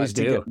 Please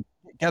do.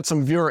 Get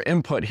some viewer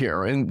input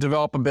here and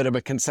develop a bit of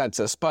a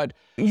consensus. But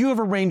you have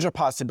a range of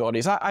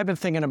possibilities. I've been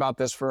thinking about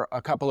this for a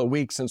couple of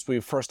weeks since we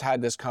first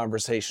had this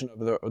conversation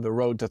of the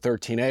road to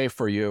 13A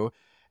for you.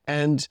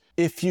 And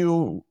if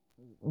you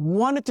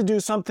wanted to do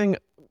something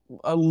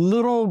a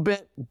little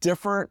bit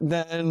different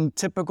than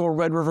typical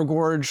Red River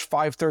Gorge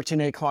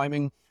 513A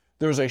climbing,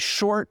 there's a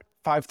short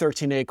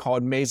 513A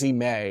called Maisie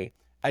May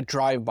at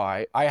Drive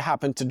By. I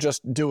happened to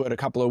just do it a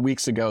couple of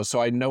weeks ago,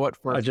 so I know it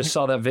for... I just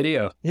saw that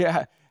video.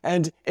 Yeah,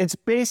 and it's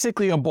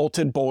basically a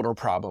bolted boulder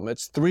problem.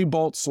 It's 3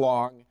 bolts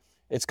long.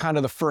 It's kind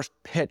of the first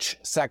pitch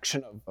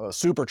section of a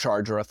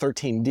supercharger, a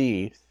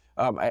 13D.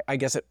 I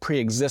guess it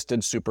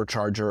pre-existed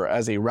supercharger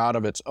as a route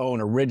of its own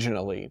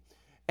originally.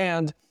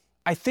 And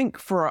I think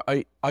for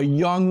a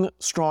young,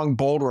 strong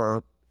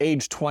boulderer,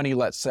 age 20,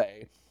 let's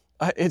say,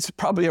 it's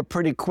probably a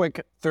pretty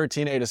quick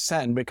 13A to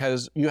send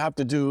because you have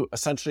to do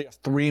essentially a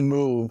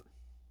 3-move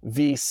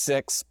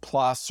V6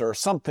 plus or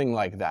something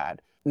like that.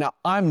 Now,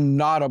 I'm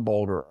not a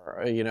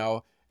boulderer,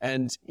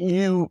 and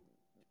you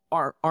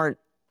aren't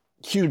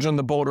huge on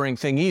the bouldering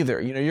thing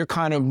either. You're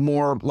kind of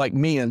more like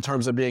me in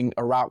terms of being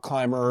a route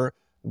climber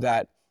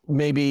that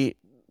maybe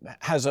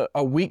has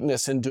a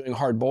weakness in doing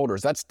hard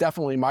boulders. That's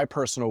definitely my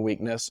personal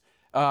weakness.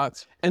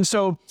 And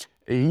so,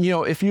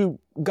 if you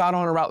got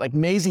on a route like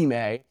Maisie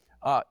May,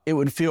 it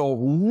would feel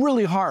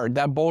really hard.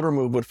 That boulder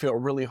move would feel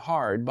really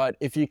hard. But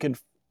if you could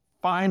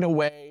find a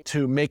way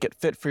to make it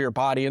fit for your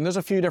body, and there's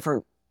a few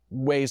different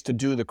ways to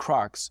do the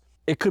crux,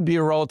 it could be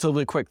a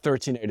relatively quick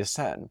 13A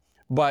descent.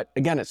 But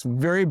again, it's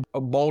very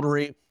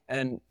bouldery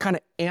and kind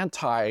of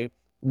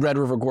anti-Red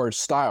River Gorge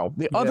style.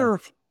 The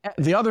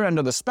other end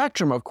of the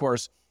spectrum, of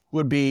course,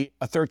 would be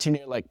a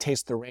 13A like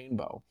Taste the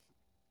Rainbow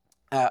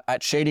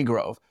at Shady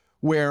Grove,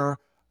 where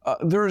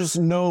there's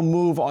no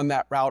move on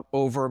that route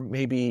over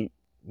maybe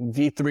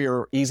V3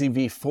 or easy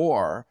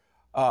V4,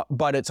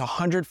 but it's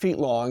 100 feet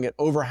long. It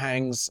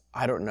overhangs,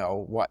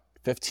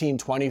 15,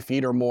 20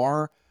 feet or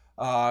more.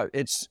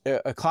 It's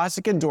a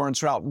classic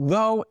endurance route,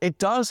 though it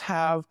does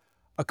have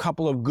a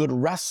couple of good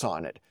rests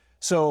on it.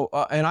 So,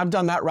 and I've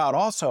done that route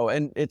also,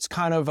 and it's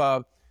kind of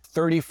a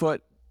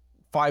 30-foot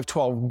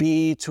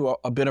 512B to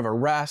a bit of a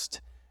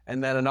rest,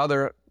 and then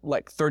another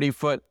like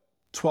 30-foot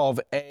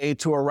 12A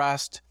to a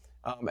rest,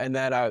 and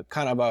then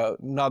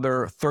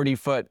another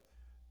 30-foot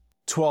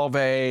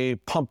 12A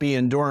pumpy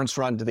endurance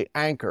run to the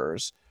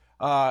anchors.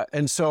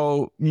 And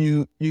so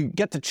you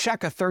get to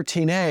check a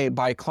 13A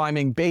by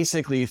climbing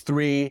basically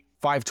 3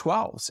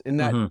 512s in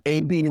that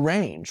AB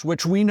range,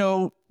 which we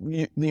know,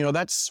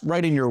 that's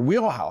right in your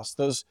wheelhouse,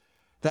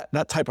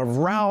 that type of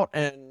route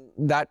and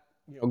that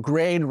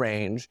grade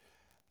range.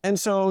 And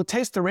so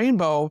Taste the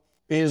Rainbow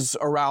is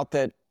a route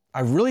that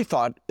I really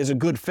thought is a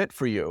good fit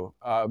for you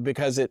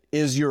because it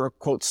is your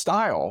quote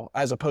style,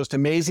 as opposed to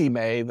Maisie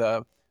May,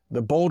 the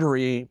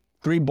bouldery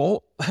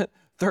 3-bolt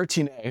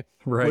 13A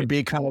would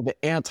be kind of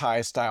the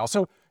anti-style.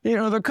 So,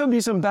 there could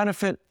be some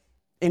benefit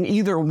in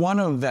either one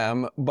of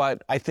them,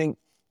 but I think,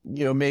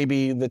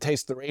 maybe the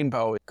Taste the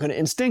Rainbow could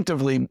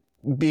instinctively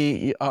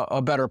be a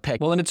better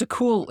pick. Well, and it's a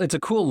cool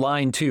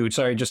line too.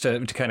 Sorry, just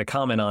to kind of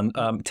comment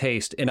on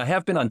Taste. And I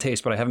have been on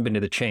Taste, but I haven't been to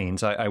the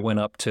chains. I went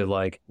up to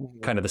like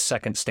kind of the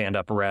second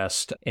stand-up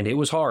rest, and it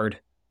was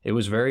hard. It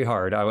was very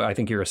hard. I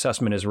think your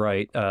assessment is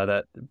right.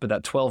 But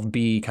that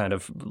 12B kind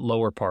of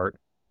lower part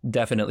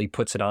definitely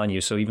puts it on you.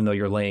 So even though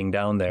you're laying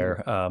down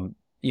there,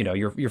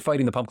 you're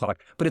fighting the pump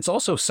clock. But it's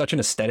also such an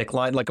aesthetic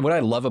line. Like what I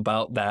love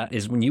about that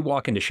is when you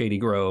walk into Shady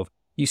Grove,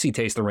 you see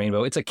Taste the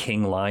Rainbow. It's a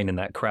king line in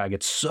that crag.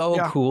 It's so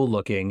cool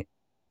looking.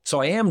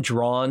 So I am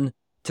drawn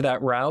to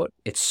that route.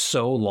 It's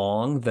so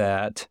long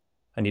that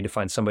I need to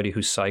find somebody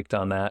who's psyched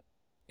on that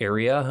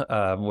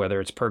area,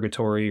 whether it's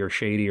Purgatory or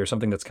Shady or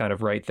something that's kind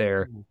of right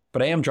there.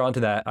 But I am drawn to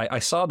that. I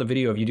saw the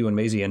video of you doing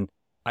Maisie, and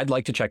I'd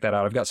like to check that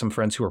out. I've got some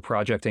friends who are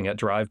projecting at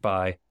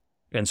Drive-By,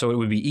 and so it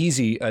would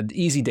be an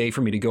easy day for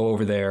me to go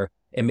over there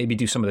and maybe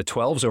do some of the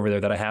 12s over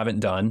there that I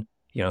haven't done.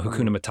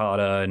 Hakuna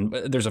Matata, and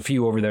there's a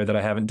few over there that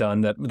I haven't done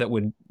that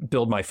would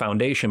build my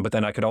foundation. But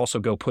then I could also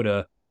go put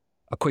a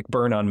quick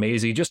burn on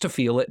Maisie just to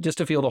feel it, just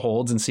to feel the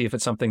holds and see if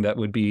it's something that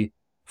would be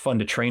fun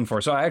to train for.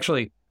 So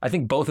I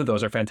think both of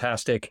those are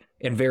fantastic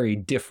and very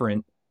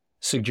different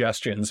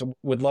suggestions.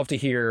 Would love to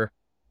hear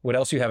what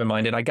else you have in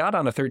mind. And I got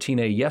on a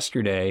 13A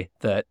yesterday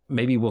that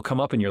maybe will come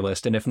up in your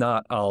list. And if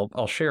not,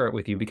 I'll share it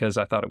with you because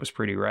I thought it was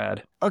pretty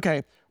rad.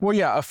 Okay. Well,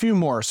 yeah, a few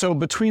more. So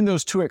between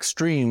those two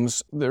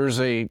extremes, there's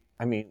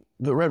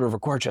the Red River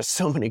Gorge has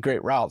so many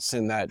great routes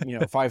in that,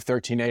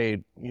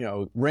 513A,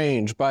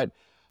 range. But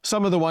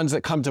some of the ones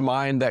that come to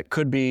mind that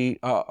could be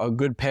a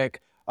good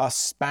pick,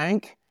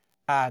 Spank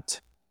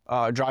at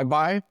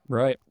Drive-By.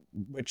 Right.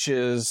 Which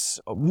is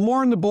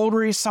more on the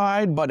bouldery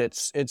side, but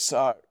it's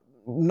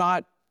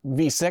not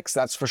V6,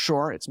 that's for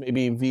sure. It's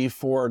maybe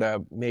V4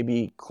 to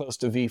maybe close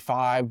to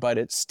V5, but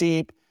it's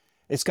steep.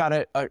 It's got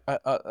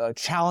a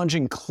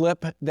challenging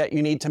clip that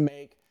you need to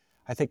make.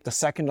 I think the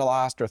second to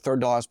last or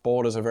third to last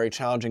bolt is a very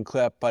challenging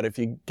clip, but if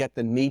you get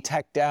the knee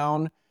tech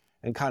down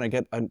and kind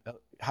of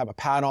have a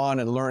pad on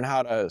and learn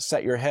how to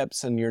set your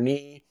hips and your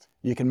knee,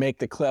 you can make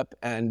the clip.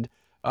 And,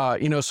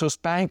 so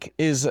Spank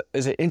is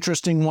an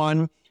interesting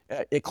one.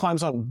 It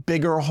climbs on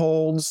bigger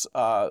holds,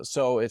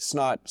 so it's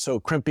not so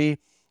crimpy.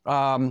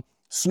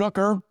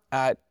 Snooker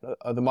at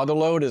the Mother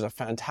Lode is a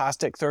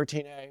fantastic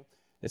 13A.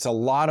 It's a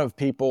lot of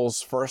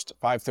people's first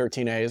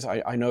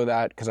 513As. I know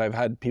that because I've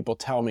had people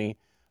tell me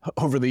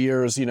over the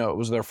years, it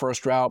was their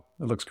first route.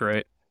 It looks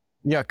great.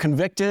 Yeah,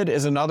 Convicted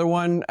is another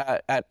one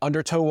at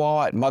Undertow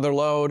Wall at Mother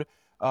Lode.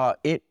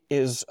 It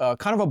is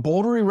kind of a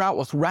bouldery route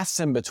with rests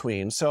in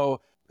between.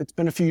 So it's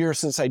been a few years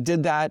since I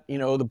did that.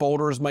 The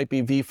boulders might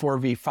be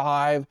V4,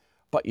 V5,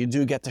 but you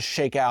do get to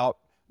shake out,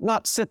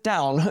 not sit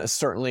down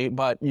certainly,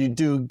 but you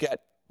do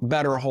get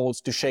better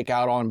holds to shake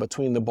out on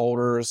between the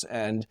boulders.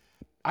 And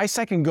I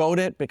second goat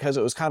it because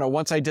it was kind of,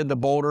 once I did the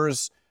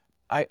boulders,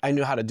 I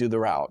knew how to do the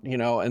route,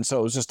 and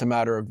so it was just a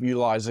matter of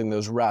utilizing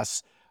those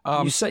rests.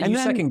 You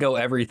second go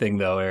everything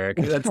though, Eric.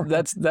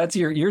 That's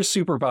your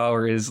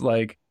superpower is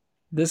like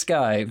this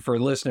guy. For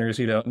listeners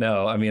who don't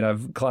know, I mean,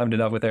 I've climbed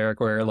enough with Eric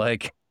where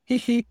like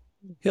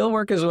he'll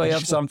work his way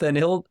up something.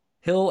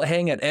 He'll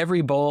hang at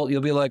every bolt.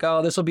 You'll be like,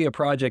 oh, this will be a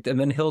project. And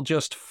then he'll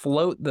just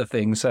float the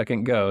thing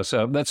second go.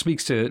 So that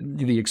speaks to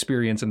the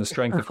experience and the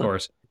strength, of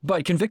course.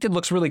 But Convicted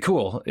looks really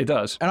cool. It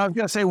does. And I was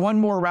going to say one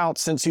more route,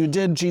 since you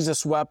did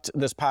Jesus Wept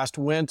this past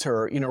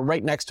winter,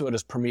 right next to it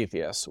is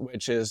Prometheus,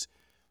 which is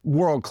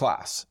world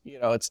class.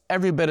 It's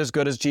every bit as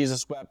good as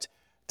Jesus Wept.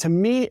 To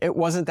me, it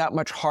wasn't that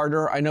much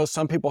harder. I know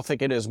some people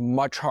think it is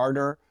much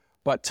harder,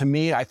 but to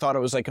me, I thought it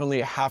was like only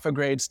a half a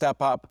grade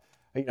step up.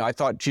 I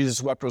thought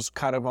Jesus Wept was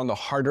kind of on the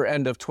harder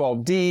end of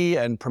 12D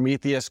and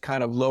Prometheus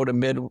kind of low to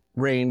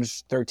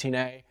mid-range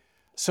 13A.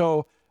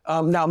 So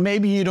now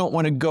maybe you don't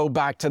want to go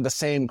back to the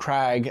same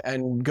crag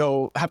and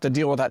have to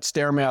deal with that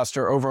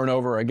Stairmaster over and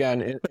over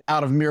again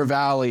out of Muir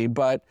Valley,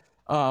 but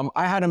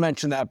I had to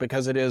mention that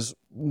because it's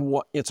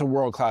a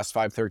world-class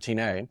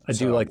 513A. I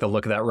do like the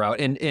look of that route.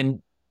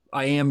 And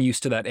I am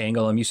used to that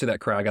angle. I'm used to that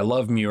crag. I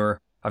love Muir.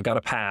 I've got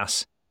a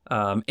pass.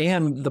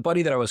 And the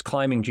buddy that I was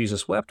climbing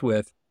Jesus Wept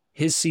with,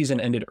 his season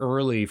ended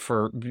early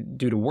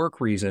due to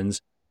work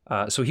reasons.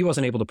 So he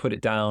wasn't able to put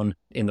it down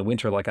in the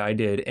winter like I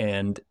did.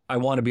 And I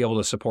want to be able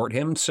to support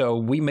him. So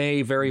we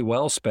may very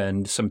well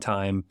spend some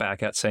time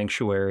back at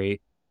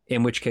Sanctuary,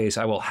 in which case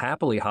I will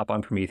happily hop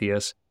on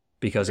Prometheus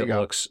because it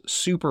looks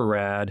super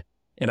rad.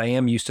 And I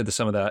am used to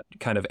some of that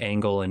kind of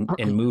angle and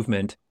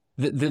movement.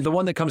 The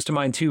one that comes to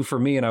mind too for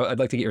me, and I'd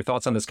like to get your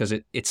thoughts on this because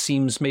it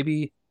seems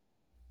maybe,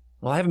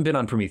 well, I haven't been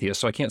on Prometheus,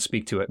 so I can't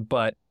speak to it,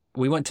 but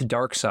we went to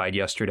Dark Side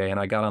yesterday and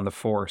I got on the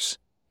Force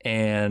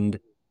and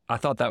I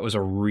thought that was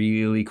a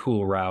really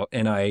cool route.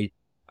 And I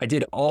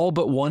did all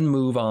but one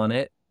move on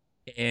it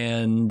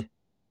and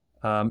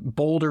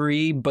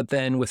bouldery, but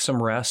then with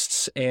some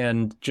rests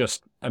and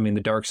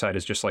the Dark Side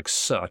is just like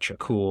such a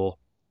cool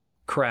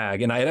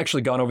crag. And I had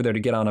actually gone over there to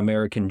get on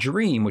American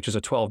Dream, which is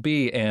a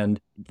 12B,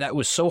 and that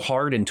was so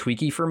hard and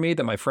tweaky for me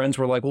that my friends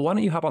were like, well, why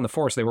don't you hop on the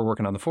Force? They were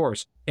working on the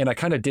Force. And I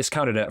kind of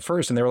discounted it at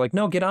first, and they were like,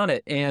 no, get on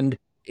it. And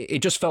it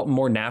just felt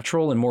more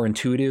natural and more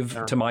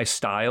intuitive to my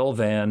style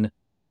than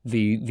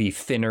the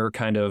thinner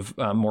kind of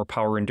more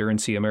power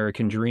endurance-y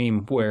American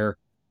Dream, where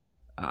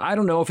I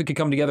don't know if it could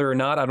come together or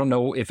not. I don't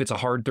know if it's a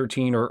hard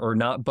 13 or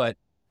not, but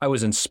I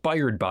was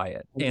inspired by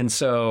it. And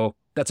so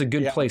that's a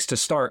good place to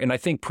start. And I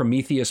think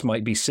Prometheus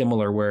might be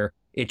similar, where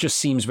it just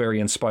seems very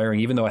inspiring.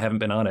 Even though I haven't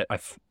been on it, I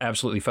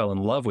absolutely fell in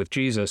love with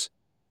Jesus.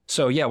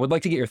 So yeah, would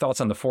like to get your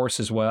thoughts on the Force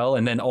as well.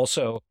 And then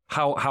also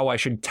how I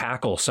should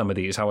tackle some of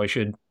these, how I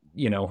should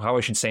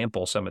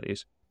sample some of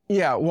these.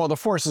 Yeah, well, the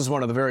Force is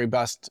one of the very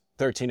best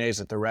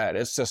 13As at the Red.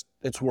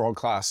 It's world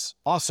class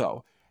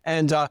also.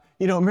 And,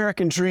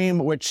 American Dream,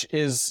 which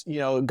is,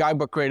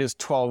 guidebook grade is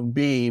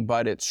 12B,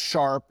 but it's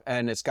sharp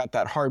and it's got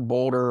that hard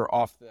boulder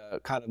off the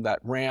kind of that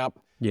ramp.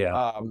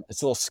 Yeah.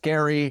 It's a little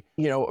scary.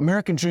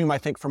 American Dream, I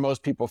think for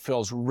most people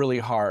feels really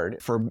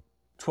hard for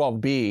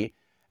 12B.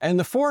 And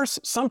the Force,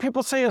 some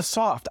people say is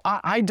soft.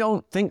 I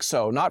don't think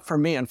so. Not for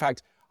me. In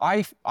fact,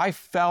 I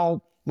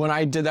fell when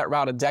I did that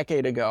route a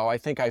decade ago. I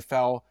think I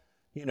fell,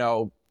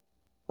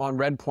 on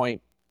Red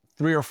Point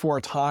 3 or 4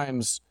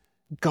 times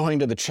going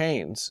to the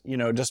chains,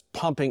 just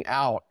pumping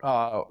out,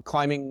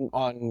 climbing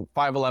on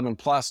 511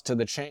 plus to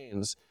the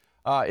chains.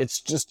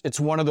 It's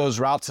one of those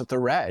routes at the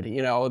Red.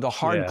 The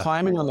hard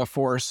climbing on the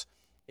Force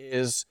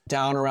is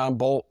down around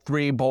bolt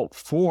 3, bolt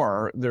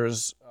 4.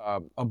 There's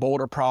a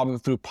boulder problem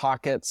through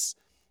pockets.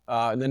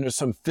 And then there's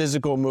some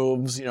physical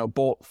moves,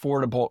 bolt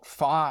 4 to bolt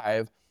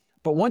 5.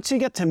 But once you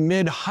get to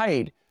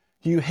mid-height,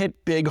 you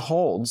hit big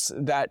holds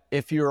that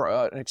if you're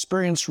an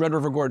experienced Red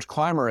River Gorge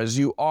climber, as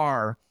you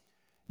are,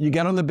 you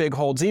get on the big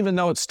holds, even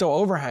though it's still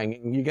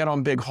overhanging, you get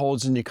on big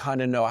holds and you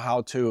kind of know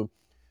how to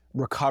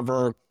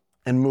recover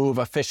and move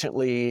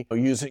efficiently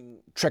using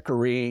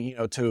trickery,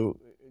 to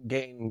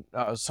gain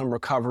some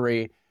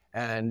recovery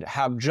and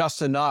have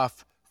just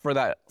enough for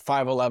that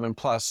 511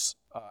 plus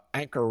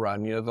anchor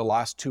run, the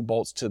last 2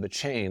 bolts to the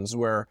chains,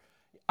 where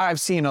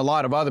I've seen a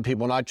lot of other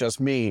people, not just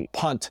me,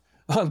 punt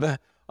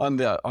on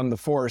the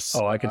Force.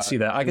 Oh, I could see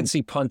that. I could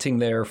see punting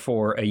there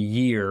for a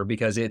year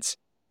because it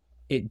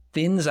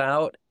thins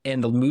out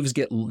and the moves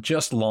get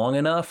just long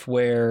enough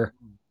where,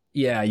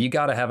 yeah, you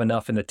got to have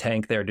enough in the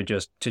tank there to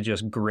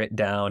just grit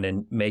down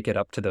and make it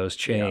up to those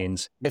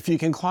chains. Yeah. If you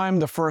can climb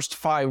the first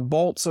 5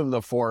 bolts of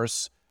the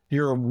Force,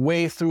 you're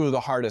way through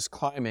the hardest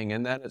climbing,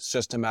 and then it's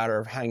just a matter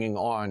of hanging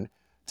on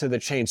to the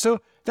chain. So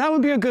that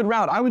would be a good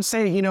route. I would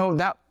say,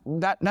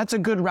 that's a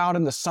good route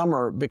in the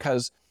summer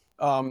because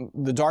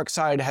the Dark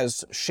Side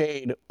has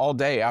shade all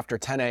day after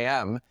 10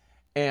 a.m.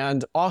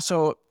 And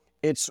also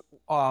it's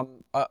a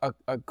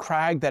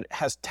crag that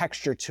has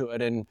texture to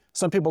it. And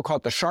some people call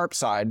it the sharp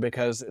side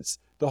because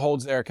the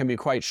holds there can be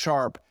quite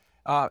sharp.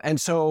 And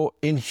so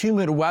in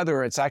humid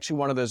weather, it's actually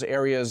one of those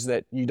areas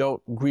that you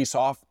don't grease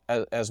off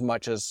as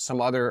much as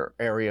some other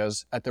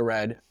areas at the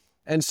Red.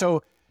 And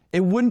so it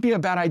wouldn't be a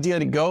bad idea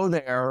to go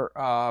there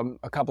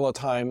a couple of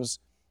times,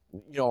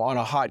 on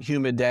a hot,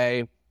 humid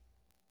day,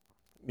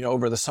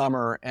 over the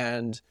summer,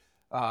 and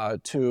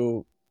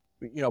to,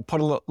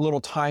 put a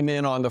little time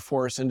in on the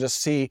Force and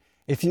just see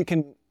if you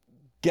can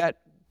get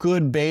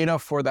good beta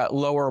for that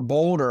lower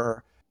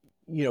boulder,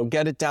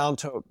 get it down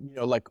to,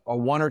 like a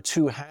 1 or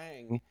 2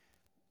 hang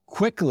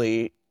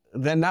quickly,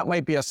 then that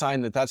might be a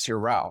sign that that's your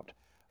route.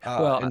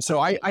 And so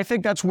I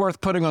think that's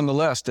worth putting on the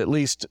list, at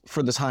least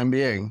for the time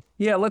being.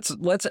 Yeah,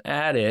 let's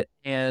add it.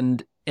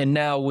 And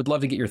now would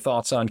love to get your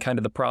thoughts on kind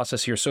of the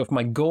process here. So if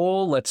my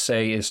goal, let's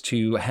say, is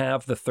to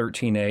have the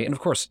 13A, and of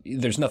course,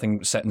 there's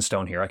nothing set in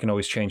stone here. I can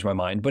always change my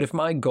mind. But if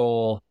my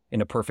goal in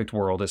a perfect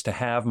world is to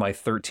have my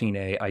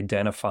 13A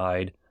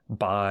identified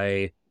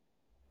by,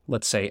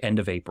 let's say, end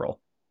of April,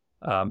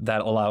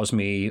 that allows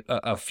me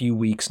a few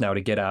weeks now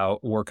to get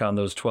out, work on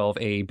those 12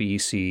 A, B,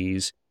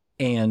 Cs,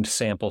 and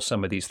sample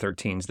some of these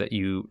 13s that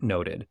you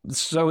noted.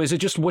 So is it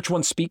just which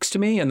one speaks to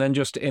me and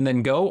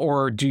then go?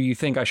 Or do you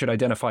think I should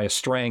identify a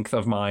strength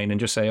of mine and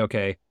just say,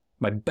 okay,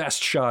 my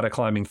best shot at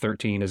climbing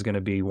 13 is going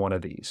to be one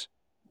of these?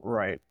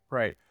 Right.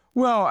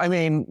 Well, I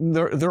mean,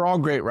 they're all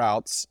great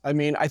routes. I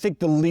mean, I think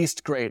the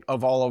least great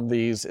of all of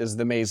these is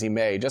the Maisie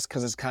May, just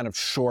because it's kind of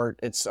short.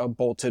 It's a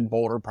bolted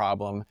boulder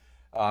problem,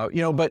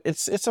 but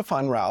it's a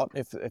fun route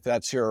if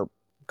that's your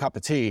cup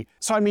of tea.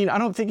 So, I mean, I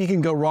don't think you can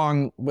go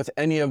wrong with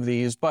any of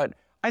these, but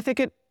I think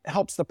it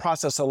helps the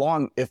process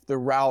along if the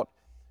route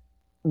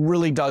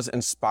really does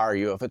inspire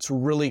you, if it's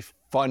really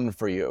fun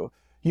for you.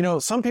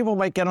 Some people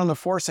might get on the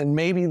Force and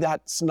maybe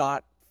that's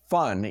not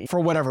fun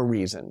for whatever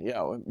reason.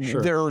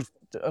 Sure. There's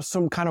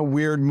some kind of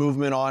weird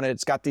movement on it.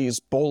 It's got these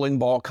bowling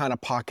ball kind of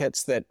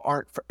pockets that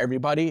aren't for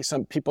everybody.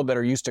 Some people that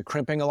are used to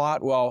crimping a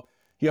lot, well,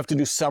 you have to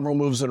do several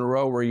moves in a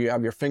row where you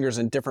have your fingers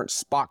in different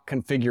spot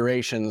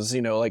configurations,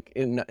 like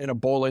in a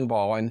bowling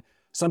ball. And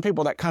some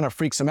people that kind of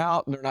freaks them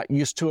out and they're not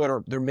used to it,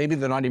 or maybe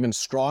they're not even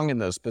strong in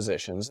those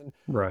positions.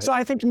 Right. So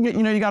I think,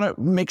 you got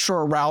to make sure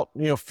a route,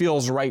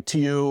 feels right to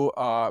you.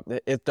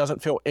 It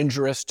doesn't feel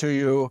injurious to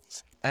you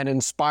and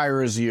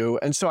inspires you.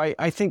 And so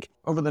I think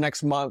over the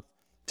next month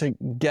to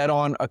get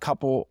on a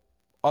couple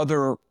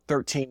other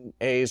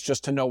 13As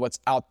just to know what's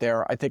out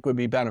there, I think would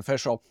be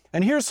beneficial.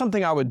 And here's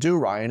something I would do,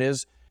 Ryan,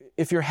 is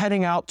if you're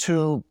heading out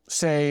to,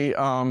 say,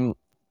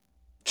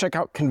 check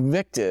out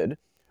Convicted,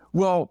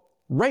 well,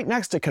 right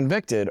next to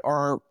Convicted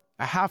are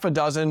a half a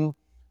dozen,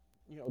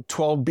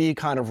 12B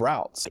kind of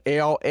routes.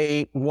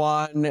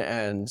 AL8-1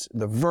 and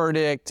the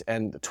Verdict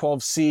and the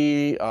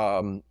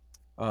 12C,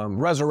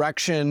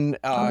 Resurrection.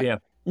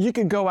 You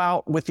could go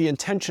out with the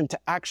intention to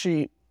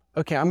actually,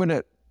 okay, I'm going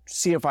to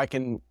see if I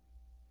can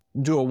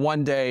do a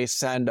one-day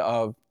send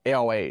of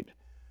AL8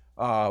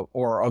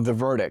 or of the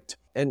Verdict.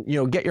 And,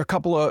 get your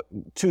couple of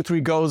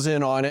 2-3 goes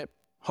in on it,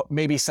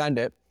 maybe send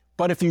it.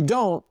 But if you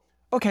don't,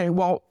 okay,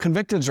 well,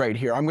 Convicted's right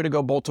here. I'm going to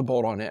go bolt to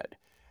bolt on it.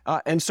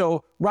 And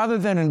so rather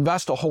than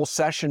invest a whole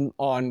session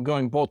on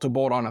going bolt to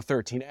bolt on a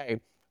 13A,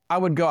 I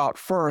would go out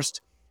first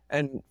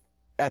and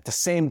at the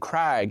same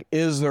crag,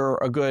 is there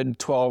a good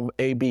 12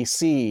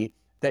 ABC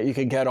that you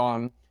could get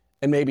on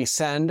and maybe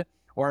send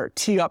or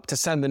tee up to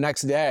send the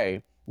next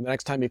day, the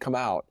next time you come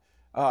out?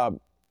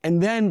 And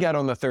then get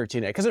on the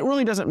 13A, because it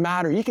really doesn't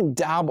matter. You can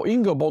dabble, you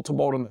can go bolt to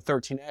bolt on the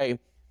 13A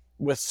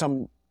with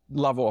some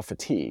level of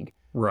fatigue.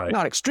 Right.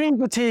 Not extreme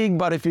fatigue,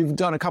 but if you've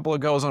done a couple of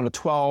goes on a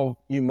 12,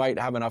 you might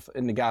have enough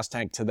in the gas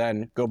tank to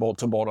then go bolt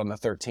to bolt on the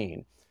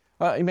 13.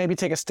 You maybe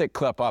take a stick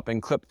clip up and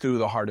clip through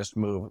the hardest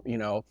move.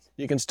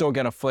 You can still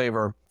get a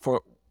flavor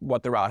for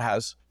what the route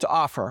has to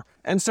offer.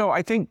 And so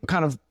I think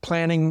kind of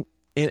planning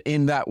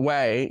in that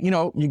way,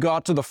 you go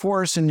out to the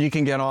Force and you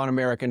can get on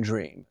American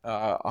Dream,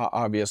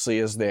 obviously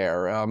is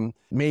there.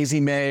 Maisie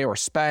May or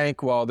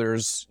Spank, well,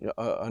 there's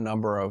a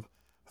number of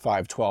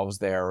 512s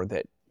there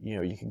that,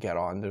 you can get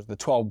on. There's the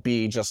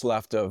 12B just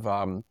left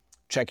of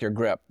Check Your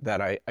Grip that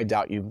I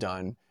doubt you've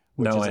done.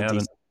 No, I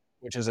haven't.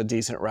 Which is a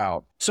decent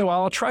route. So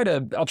I'll try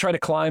to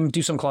climb,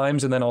 do some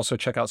climbs, and then also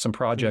check out some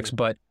projects.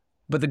 Mm-hmm.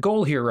 But the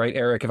goal here, right,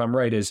 Eric, if I'm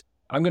right, is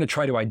I'm going to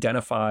try to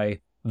identify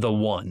the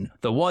one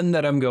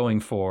that I'm going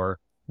for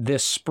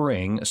this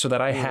spring so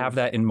that I have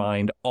that in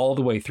mind all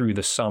the way through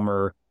the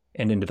summer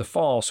and into the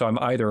fall. So I'm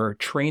either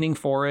training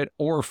for it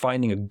or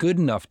finding a good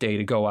enough day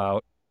to go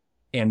out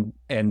and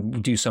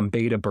do some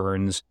beta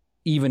burns,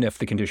 even if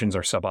the conditions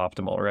are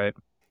suboptimal, right?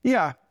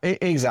 Yeah,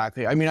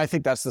 exactly. I mean, I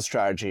think that's the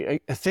strategy.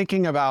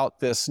 Thinking about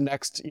this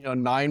next,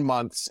 9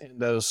 months in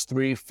those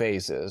 3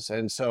 phases.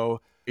 And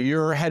so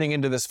you're heading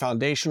into this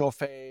foundational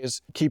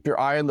phase. Keep your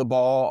eye on the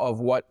ball of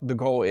what the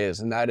goal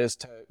is, and that is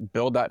to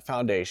build that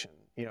foundation.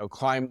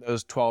 Climb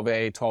those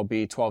 12A,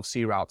 12B,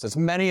 12C routes, as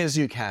many as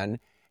you can,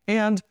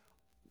 and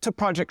to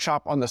project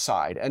shop on the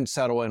side and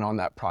settle in on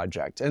that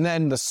project. And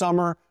then the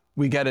summer,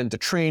 we get into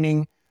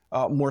training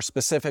more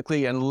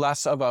specifically and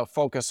less of a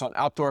focus on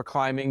outdoor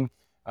climbing,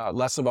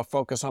 less of a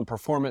focus on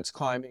performance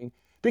climbing,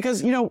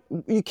 because, you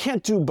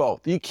can't do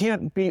both. You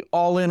can't be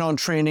all in on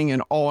training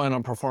and all in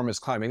on performance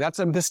climbing. That's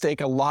a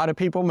mistake a lot of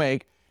people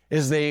make,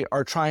 is they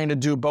are trying to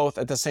do both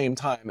at the same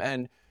time.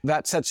 And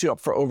that sets you up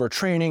for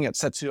overtraining. It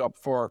sets you up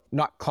for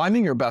not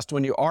climbing your best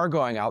when you are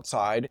going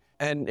outside,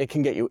 and it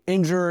can get you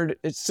injured.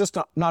 It's just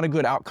not a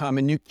good outcome,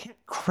 and you can't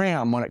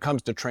cram when it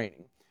comes to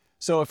training.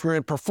 So if you're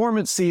in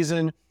performance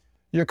season,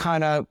 you're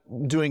kind of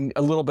doing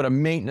a little bit of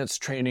maintenance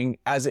training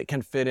as it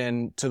can fit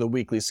into the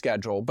weekly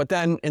schedule. But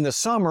then in the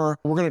summer,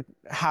 we're going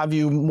to have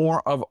you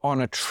more of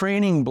on a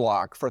training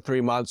block for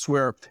 3 months,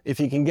 where if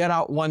you can get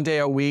out one day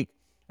a week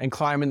and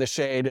climb in the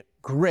shade,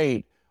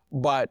 great,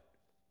 but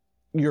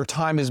your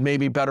time is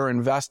maybe better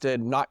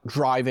invested not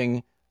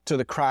driving to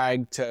the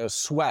crag to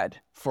sweat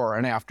for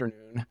an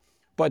afternoon,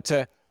 but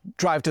to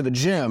drive to the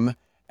gym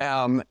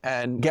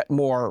and get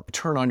more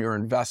return on your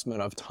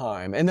investment of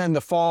time. And then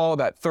the fall,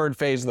 that third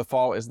phase of the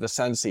fall, is the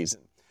sun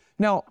season.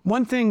 Now,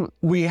 one thing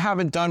we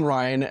haven't done,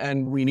 Ryan,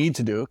 and we need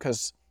to do,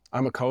 because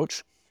I'm a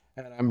coach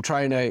and I'm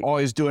trying to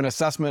always do an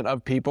assessment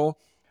of people,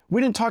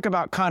 we didn't talk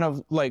about kind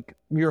of like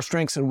your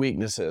strengths and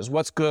weaknesses,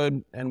 what's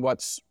good and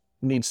what's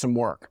needs some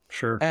work.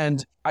 Sure.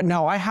 And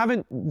now I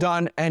haven't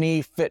done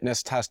any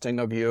fitness testing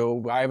of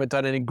you. I haven't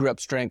done any grip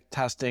strength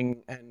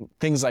testing and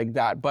things like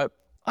that, but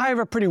I have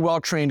a pretty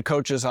well-trained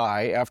coach's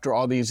eye after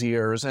all these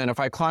years. And if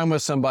I climb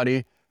with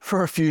somebody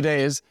for a few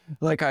days,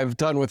 like I've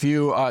done with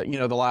you,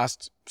 the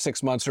last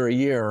 6 months or a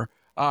year,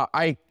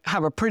 I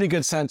have a pretty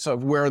good sense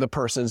of where the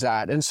person's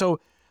at. And so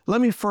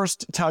let me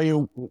first tell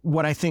you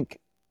what I think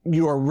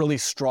you are really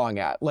strong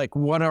at. Like,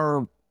 what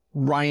are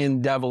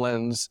Ryan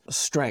Devlin's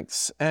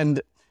strengths?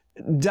 And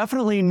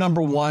definitely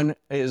number one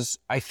is,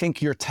 I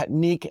think, your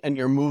technique and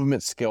your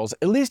movement skills,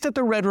 at least at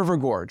the Red River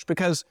Gorge,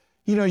 because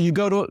you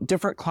go to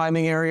different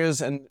climbing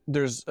areas and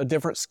there's a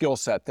different skill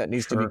set that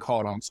needs to be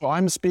called on. So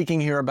I'm speaking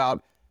here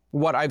about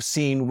what I've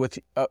seen with,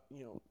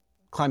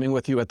 climbing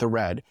with you at the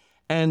Red.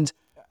 And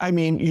I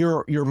mean,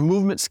 your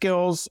movement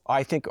skills,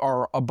 I think,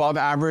 are above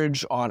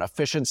average on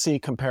efficiency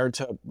compared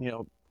to,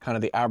 kind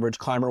of the average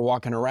climber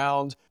walking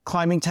around.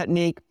 Climbing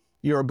technique,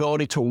 your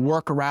ability to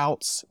work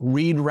routes,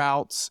 read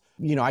routes.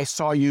 I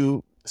saw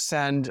you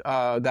send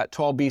that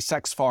 12B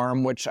sex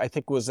farm, which I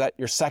think was at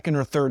your second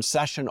or third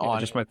session on.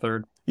 Just my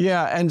third.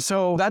 Yeah, and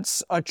so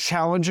that's a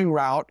challenging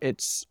route.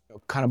 It's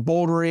kind of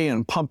bouldery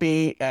and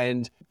pumpy,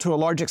 and to a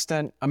large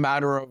extent, a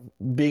matter of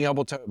being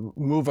able to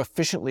move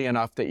efficiently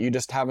enough that you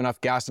just have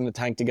enough gas in the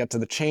tank to get to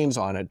the chains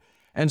on it.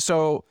 And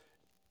so,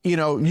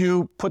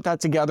 you put that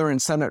together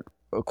and sent it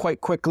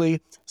quite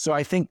quickly. So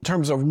I think in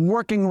terms of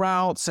working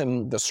routes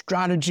and the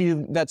strategy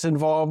that's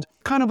involved,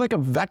 kind of like a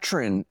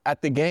veteran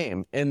at the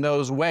game in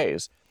those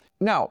ways.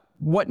 Now,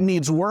 what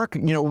needs work?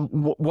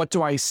 What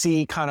do I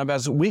see kind of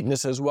as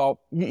weaknesses? Well,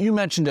 you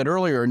mentioned it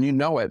earlier and you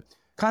know it,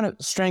 kind of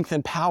strength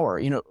and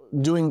power,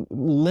 doing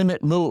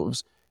limit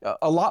moves.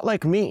 A lot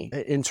like me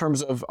in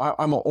terms of,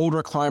 I'm an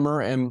older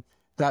climber, and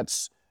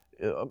that's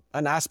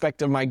an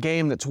aspect of my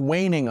game that's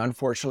waning,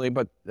 unfortunately,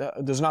 but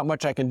there's not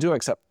much I can do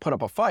except put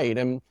up a fight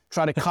and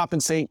try to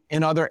compensate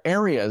in other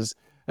areas,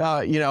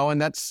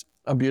 and that's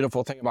a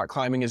beautiful thing about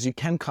climbing, is you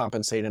can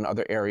compensate in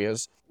other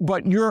areas.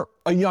 But you're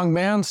a young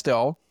man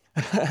still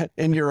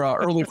in your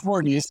early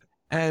 40s.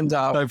 And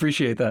I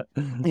appreciate that.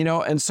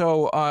 And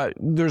so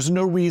there's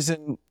no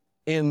reason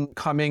in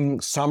coming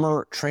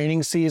summer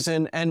training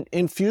season and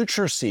in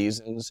future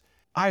seasons,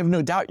 I have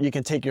no doubt you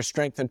can take your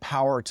strength and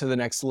power to the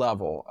next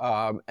level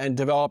and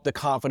develop the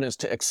confidence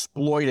to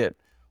exploit it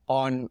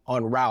on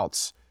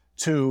routes.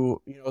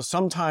 To,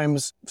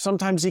 sometimes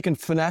you can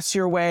finesse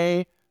your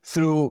way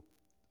through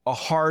a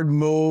hard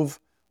move,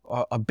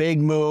 a big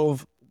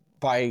move,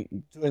 by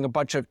doing a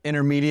bunch of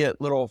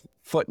intermediate little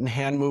foot and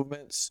hand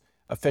movements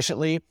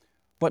efficiently.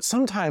 But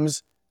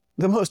sometimes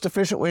the most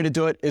efficient way to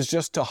do it is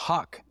just to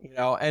huck,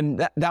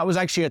 and that was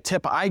actually a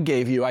tip I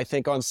gave you, I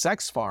think, on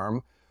Sex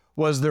Farm,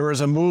 was there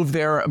was a move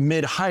there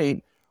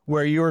mid-height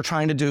where you were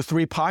trying to do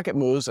 3 pocket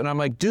moves. And I'm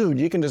like, dude,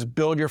 you can just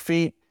build your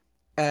feet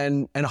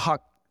and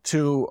huck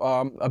to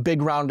a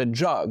big rounded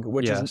jug,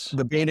 which is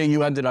the beta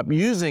you ended up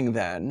using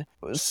then.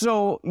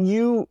 So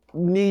you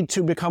need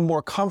to become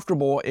more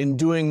comfortable in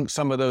doing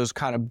some of those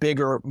kind of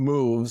bigger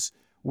moves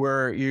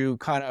where you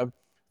kind of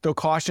throw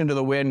caution to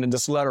the wind and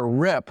just let her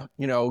rip,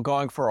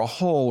 going for a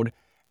hold.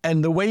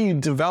 And the way you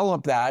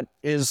develop that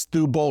is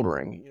through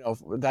bouldering.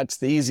 That's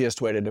the easiest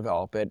way to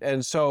develop it.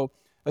 And so,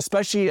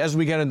 especially as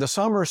we get into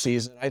summer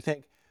season, I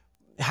think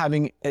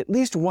having at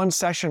least one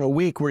session a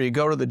week where you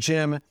go to the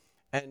gym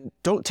and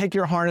don't take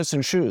your harness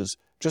and shoes,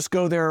 just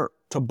go there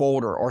to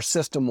boulder or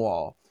system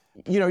wall.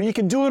 You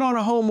can do it on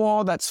a home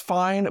wall, that's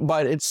fine,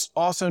 but it's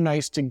also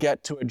nice to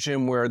get to a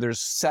gym where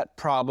there's set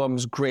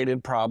problems,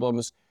 graded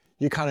problems.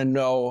 You kind of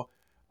know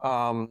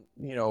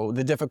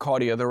the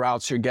difficulty of the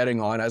routes you're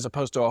getting on, as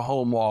opposed to a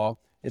home wall.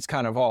 It's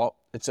kind of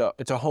it's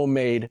a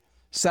homemade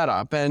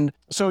setup. And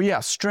so,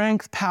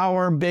 strength,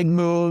 power, big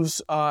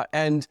moves,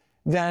 and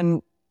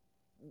then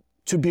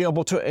to be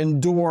able to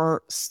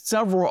endure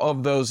several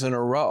of those in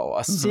a row,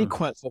 a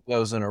sequence of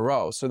those in a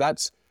row. So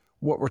that's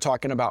what we're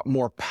talking about,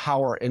 more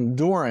power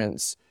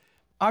endurance.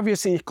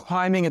 Obviously,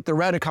 climbing at the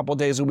Red a couple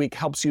days a week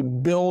helps you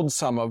build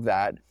some of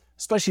that,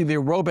 especially the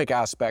aerobic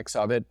aspects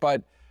of it.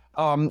 But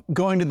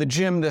going to the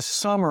gym this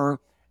summer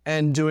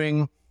and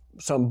doing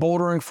some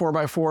bouldering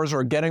 4x4s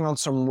or getting on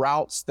some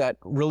routes that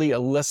really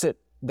elicit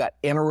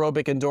that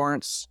anaerobic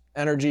endurance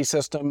energy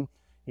system,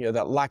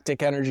 that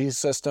lactic energy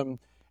system,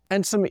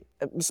 and some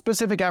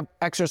specific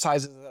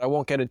exercises that I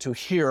won't get into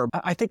here.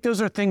 I think those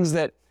are things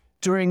that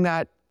during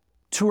that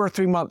 2 or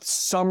 3 month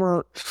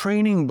summer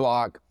training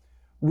block,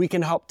 we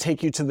can help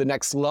take you to the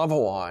next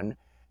level on.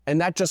 And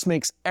that just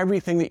makes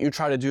everything that you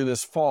try to do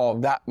this fall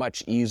that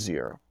much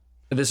easier.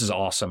 This is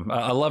awesome.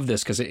 I love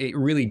this because it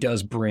really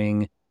does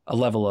bring a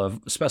level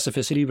of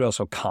specificity, but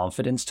also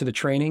confidence to the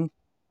training.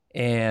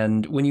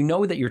 And when you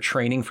know that you're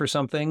training for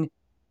something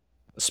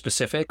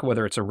specific,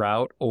 whether it's a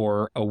route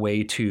or a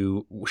way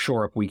to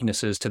shore up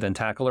weaknesses to then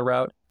tackle a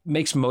route,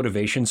 makes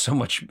motivation so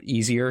much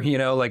easier.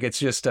 Like it's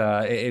just,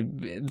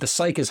 the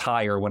psych is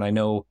higher when I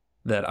know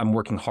that I'm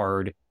working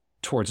hard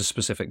towards a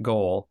specific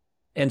goal.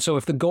 And so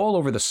if the goal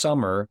over the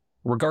summer,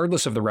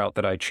 regardless of the route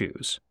that I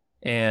choose,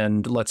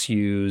 and let's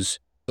use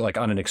like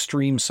on an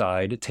extreme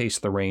side,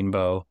 Taste the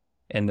Rainbow,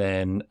 and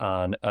then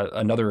on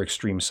another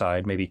extreme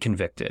side, maybe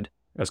Convicted,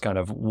 as kind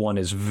of one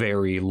is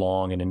very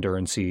long and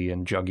endurance-y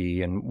and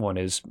juggy, and one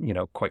is,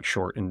 quite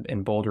short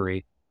and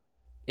bouldery.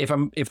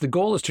 If the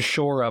goal is to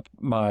shore up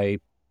my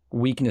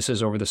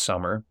weaknesses over the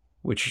summer,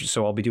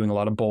 so I'll be doing a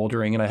lot of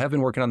bouldering, and I have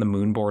been working on the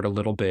moon board a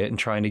little bit and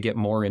trying to get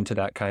more into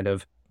that kind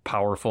of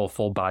powerful,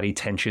 full body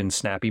tension,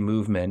 snappy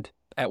movement.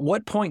 At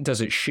what point does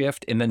it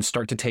shift and then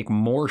start to take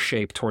more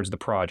shape towards the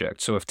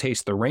project? So if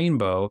Taste the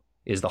Rainbow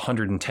is the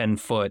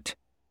 110-foot,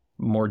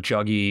 more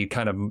juggy,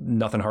 kind of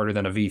nothing harder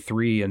than a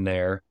V3 in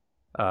there,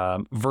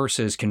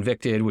 versus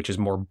Convicted, which is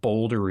more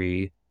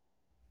bouldery,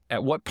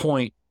 at what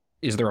point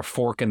is there a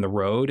fork in the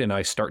road and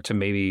I start to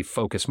maybe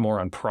focus more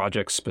on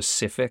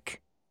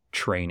project-specific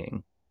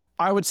training?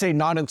 I would say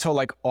not until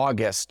like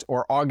August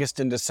or August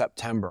into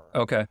September.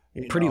 Okay.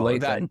 Pretty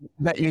late then.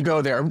 That you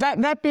go there.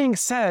 That being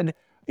said,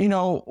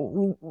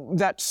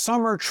 that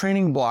summer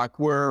training block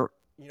where,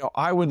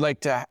 I would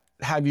like to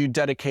have you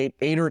dedicate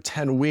 8 or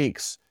 10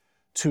 weeks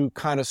to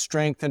kind of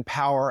strength and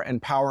power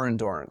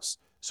endurance.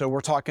 So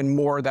we're talking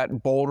more that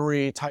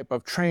bouldery type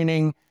of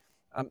training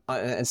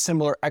and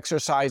similar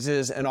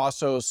exercises, and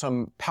also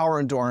some power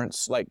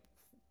endurance like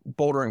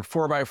bouldering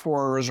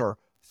 4x4s or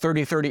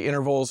 30-30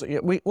 intervals.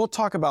 We'll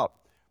talk about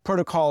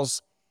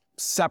protocols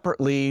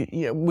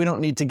separately. We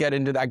don't need to get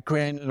into that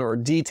granular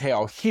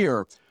detail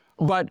here.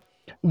 But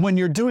when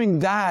you're doing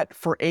that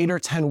for 8 or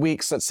 10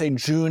 weeks, let's say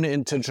June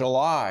into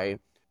July,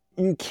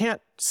 you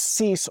can't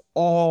cease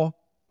all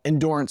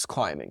endurance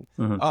climbing.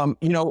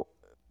 Mm-hmm.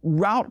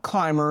 Route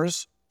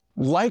climbers,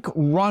 like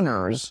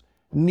runners,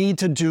 need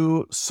to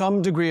do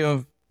some degree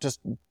of just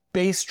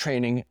base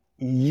training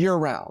year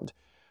round.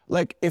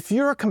 Like if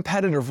you're a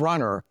competitive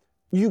runner,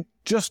 you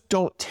just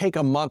don't take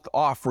a month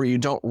off where you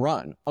don't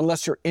run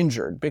unless you're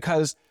injured,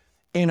 because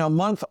in a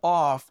month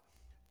off,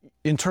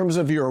 in terms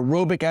of your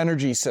aerobic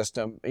energy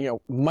system,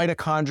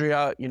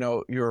 mitochondria,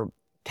 your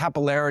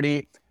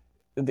capillarity,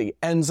 the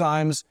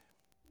enzymes,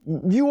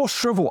 you will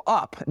shrivel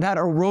up. That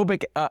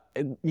aerobic,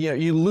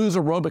 you lose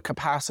aerobic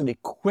capacity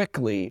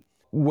quickly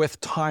with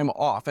time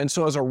off. And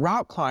so as a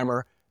route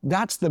climber,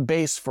 that's the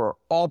base for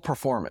all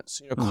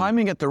performance.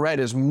 Climbing at the red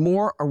is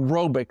more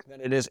aerobic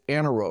than it is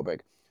anaerobic.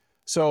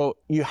 So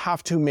you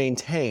have to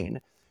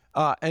maintain.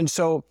 And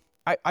so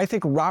I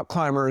think route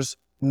climbers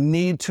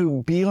need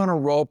to be on a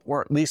rope,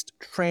 or at least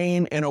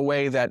train in a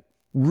way that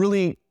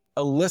really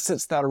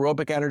elicits that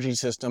aerobic energy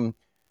system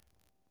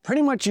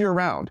pretty much year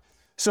round.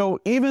 So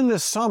even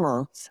this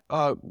summer,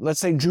 let's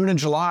say June and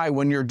July,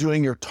 when you're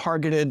doing your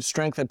targeted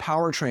strength and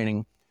power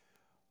training,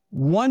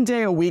 one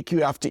day a week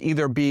you have to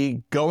either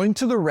be going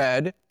to the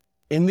red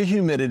in the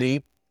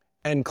humidity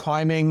and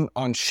climbing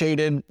on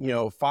shaded,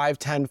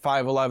 510,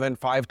 511,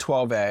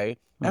 512A.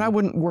 And I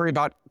wouldn't worry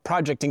about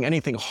projecting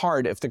anything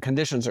hard if the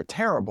conditions are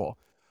terrible.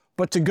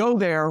 But to go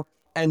there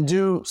and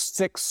do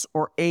 6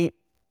 or 8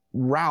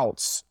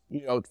 routes,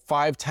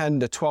 510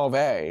 to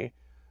 12A,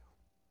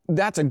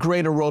 that's a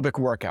great aerobic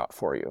workout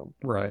for you.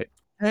 Right.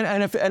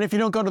 And if you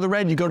don't go to the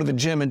red, you go to the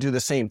gym and do the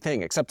same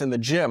thing, except in the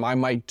gym, I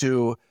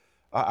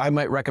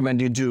might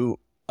recommend you do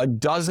a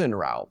dozen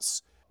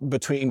routes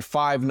between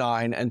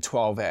 5-9 and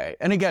 12A.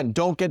 And again,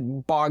 don't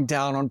get bogged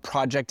down on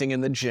projecting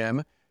in the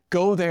gym.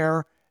 Go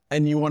there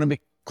and you want to be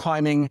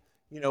climbing,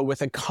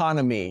 with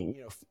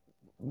economy,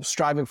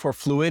 striving for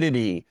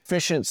fluidity,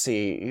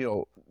 efficiency,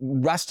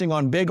 resting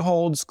on big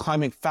holds,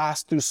 climbing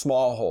fast through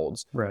small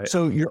holds. Right.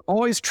 So you're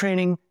always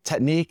training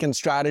technique and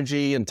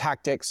strategy and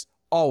tactics,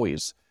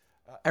 always.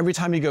 Every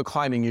time you go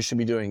climbing, you should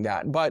be doing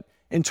that. But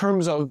in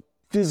terms of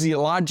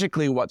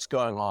physiologically what's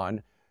going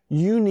on,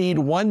 you need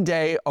one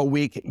day a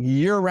week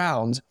year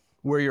round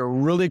where you're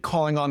really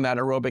calling on that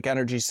aerobic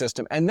energy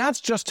system. And that's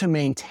just to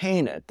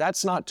maintain it.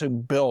 That's not to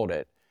build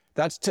it.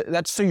 That's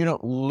so you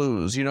don't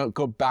lose, you don't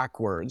go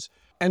backwards.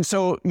 And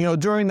so,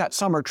 during that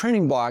summer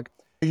training block,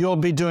 you'll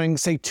be doing,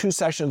 say, 2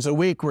 sessions a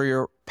week where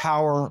you're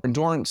power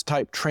endurance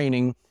type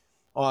training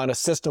on a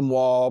system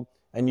wall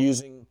and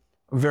using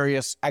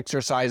various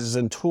exercises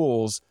and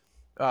tools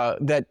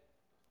that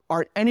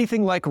aren't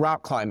anything like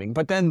route climbing.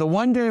 But then the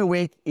one day a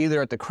week,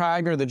 either at the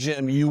crag or the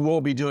gym, you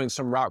will be doing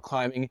some route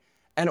climbing,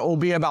 and it will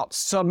be about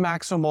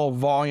submaximal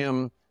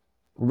volume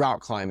route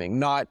climbing,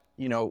 not,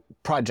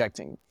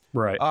 projecting.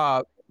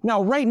 Right.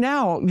 Now, right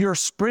now, your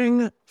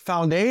spring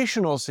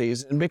foundational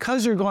season,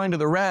 because you're going to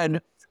the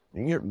red,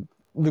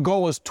 the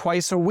goal is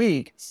twice a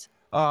week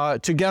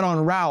to get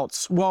on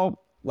routes. Well,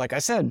 like I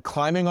said,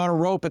 climbing on a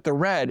rope at the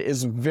Red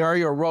is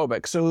very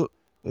aerobic. So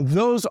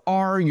those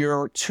are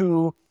your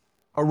 2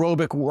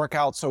 aerobic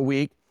workouts a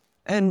week.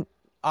 And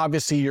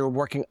obviously you're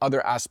working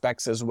other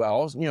aspects as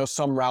well.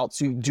 Some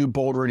routes you do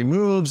bouldery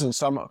moves and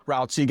some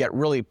routes you get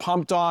really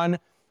pumped on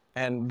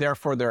and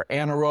therefore they're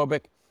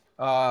anaerobic.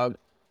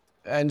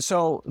 And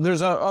so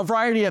there's a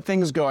variety of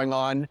things going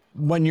on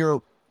when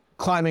you're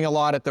climbing a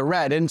lot at the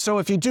Red. And so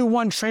if you do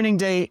one training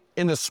day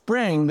in the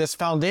spring, this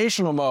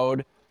foundational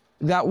mode,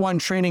 that one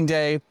training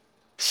day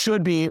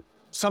should be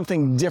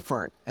something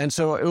different. And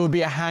so it would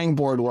be a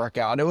hangboard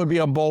workout. It would be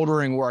a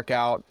bouldering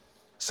workout,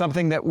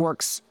 something that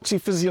works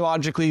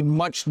physiologically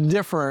much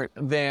different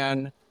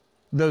than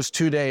those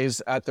 2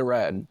 days at the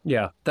Red.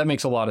 Yeah, that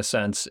makes a lot of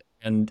sense.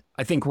 And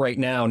I think right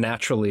now,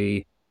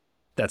 naturally,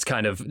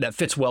 that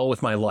fits well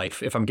with my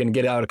life. If I'm going to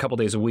get out a couple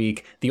days a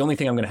week, the only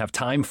thing I'm going to have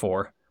time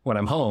for when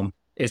I'm home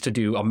is to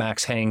do a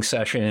max hang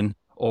session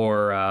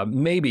or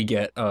maybe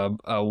get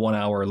a 1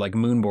 hour like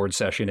moonboard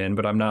session in,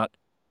 but I'm not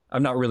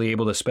really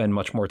able to spend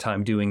much more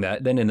time doing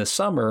that. Then in the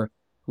summer,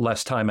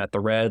 less time at the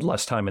Red,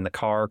 less time in the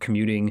car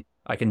commuting.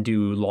 I can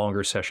do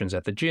longer sessions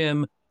at the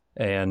gym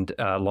and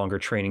longer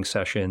training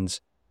sessions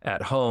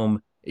at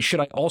home. Should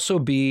I also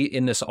be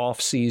in this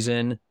off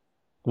season?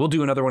 We'll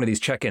do another one of these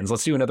check-ins.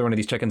 Let's do another one of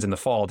these check-ins in the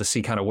fall to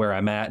see kind of where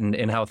I'm at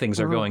and how things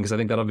are going, because I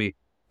think that'll be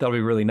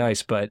really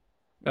nice. But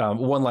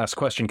one last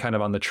question kind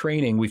of on the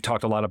training. We've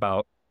talked a lot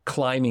about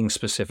climbing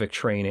specific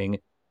training.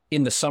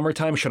 In the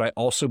summertime, should I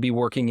also be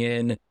working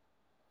in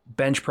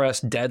bench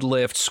press,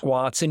 deadlift,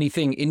 squats,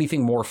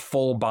 anything more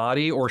full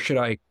body, or should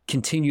I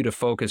continue to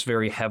focus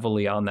very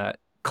heavily on that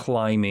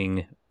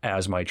climbing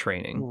as my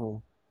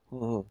training?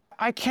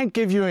 I can't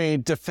give you a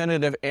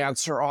definitive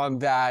answer on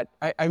that.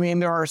 I mean,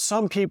 there are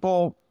some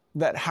people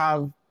that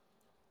have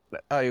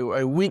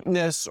a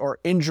weakness or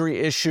injury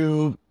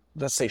issue,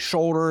 let's say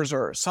shoulders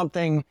or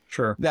something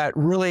that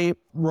really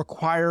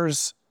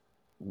requires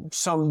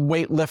some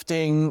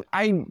weightlifting.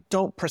 I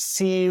don't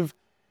perceive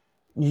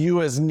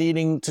you as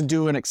needing to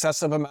do an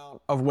excessive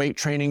amount of weight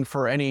training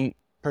for any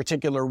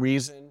particular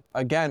reason.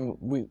 Again,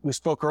 we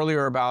spoke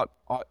earlier about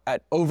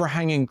at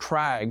overhanging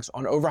crags,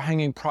 on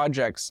overhanging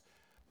projects,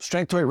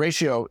 strength to weight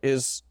ratio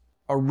is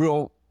a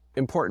real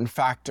important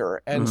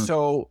factor. And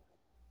so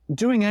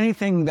doing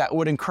anything that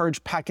would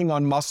encourage packing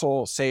on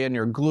muscle, say in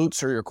your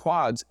glutes or your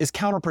quads, is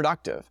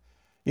counterproductive.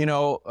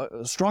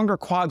 Stronger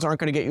quads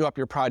aren't going to get you up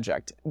your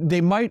project.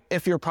 They might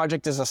if your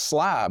project is a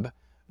slab,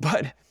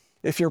 but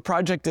if your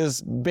project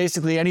is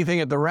basically anything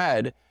at the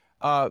Red,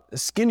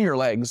 skinnier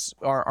legs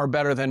are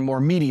better than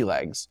more meaty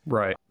legs.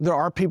 Right. There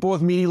are people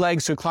with meaty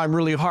legs who climb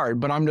really hard,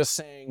 but I'm just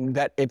saying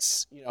that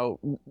it's,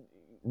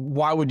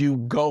 why would you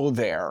go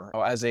there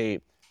as a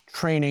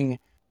training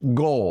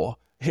goal,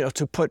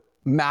 to put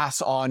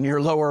mass on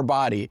your lower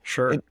body?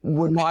 Sure. It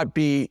would not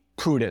be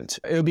prudent.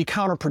 It would be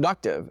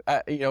counterproductive.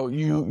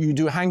 You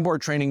do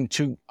hangboard training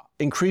to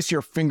increase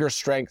your finger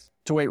strength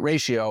to weight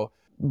ratio,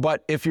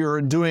 but if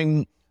you're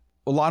doing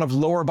a lot of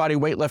lower body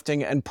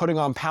weightlifting and putting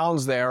on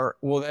pounds there,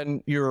 well,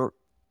 then you're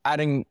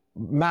adding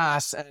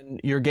mass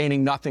and you're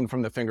gaining nothing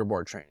from the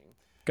fingerboard training.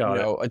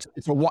 Got it.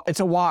 It's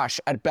a wash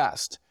at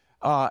best.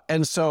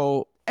 And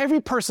so every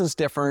person's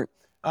different.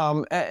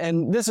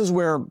 And this is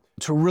where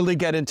to really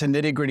get into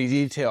nitty gritty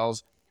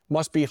details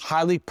must be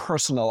highly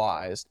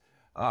personalized.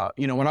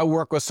 When I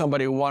work with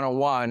somebody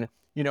one-on-one,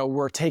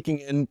 we're taking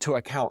into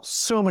account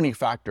so many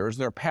factors,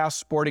 their past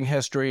sporting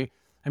history.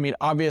 I mean,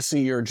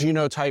 obviously your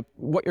genotype,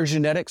 what your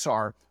genetics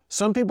are.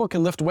 Some people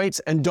can lift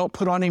weights and don't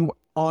put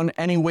on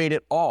any weight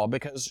at all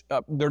because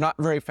they're not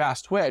very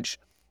fast twitch.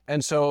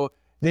 And so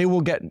they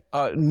will get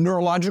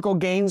neurological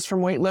gains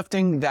from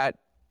weightlifting that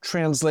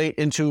translate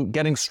into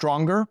getting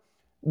stronger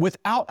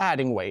without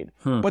adding weight.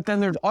 But then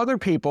there's other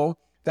people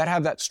that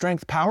have that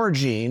strength power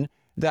gene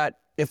that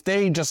if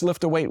they just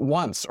lift a weight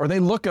once or they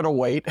look at a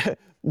weight,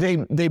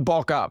 they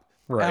bulk up.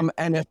 Right.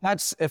 And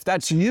if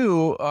that's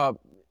you,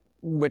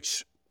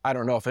 which I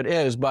don't know if it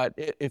is, but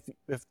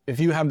if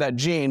you have that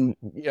gene,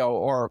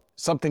 or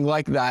something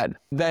like that,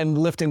 then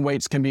lifting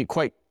weights can be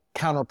quite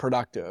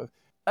counterproductive.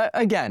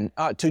 Again,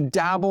 to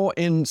dabble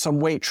in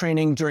some weight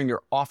training during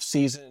your off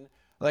season,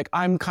 like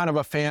I'm kind of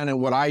a fan in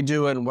what I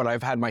do and what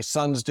I've had my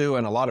sons do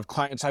and a lot of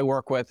clients I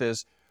work with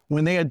is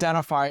when they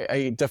identify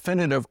a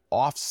definitive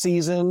off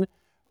season,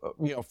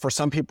 for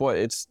some people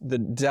it's the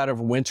dead of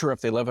winter if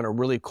they live in a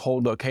really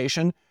cold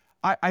location.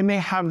 I may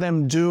have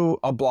them do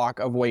a block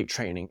of weight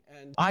training.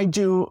 And I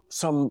do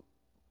some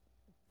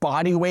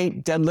body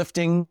weight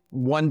deadlifting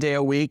 1 day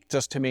a week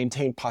just to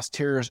maintain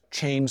posterior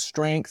chain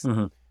strength.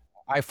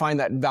 I find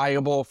that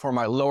valuable for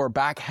my lower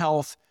back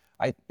health.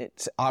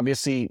 It's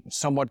obviously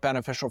somewhat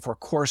beneficial for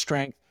core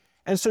strength.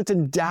 And so to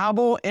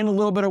dabble in a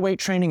little bit of weight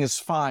training is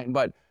fine,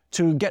 but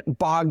to get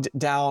bogged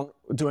down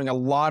doing a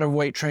lot of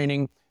weight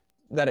training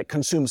that it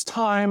consumes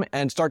time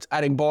and starts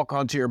adding bulk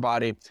onto your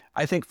body,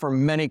 I think for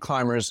many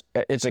climbers,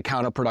 it's a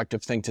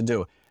counterproductive thing to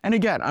do. And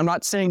again, I'm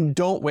not saying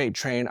don't weight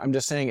train. I'm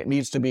just saying it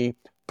needs to be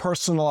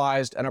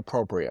personalized and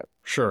appropriate.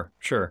 Sure.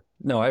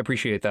 No, I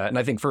appreciate that. And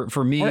I think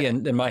for me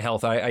and my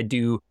health, I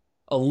do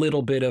a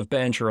little bit of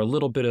bench or a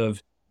little bit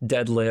of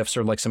deadlifts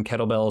or like some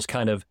kettlebells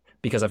kind of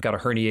because I've got a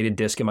herniated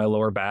disc in my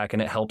lower back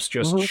and it helps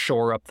just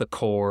shore up the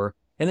core.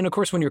 And then of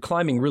course, when you're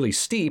climbing really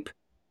steep,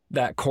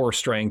 that core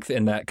strength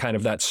and that kind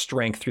of that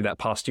strength through that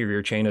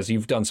posterior chain, as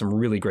you've done some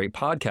really great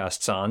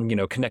podcasts on,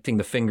 connecting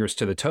the fingers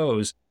to the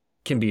toes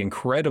can be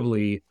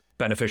incredibly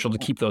beneficial to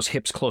keep those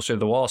hips closer to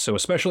the wall. So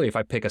especially if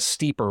I pick a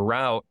steeper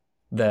route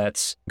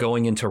that's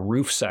going into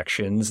roof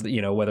sections,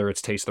 whether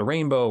it's Taste the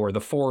Rainbow or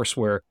the Force,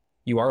 where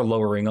you are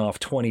lowering off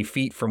 20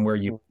 feet from where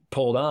you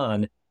pulled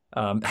on,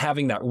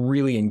 having that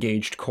really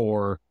engaged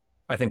core,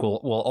 I think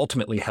will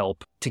ultimately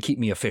help to keep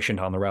me efficient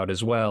on the route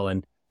as well.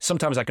 And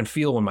sometimes I can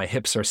feel when my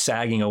hips are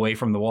sagging away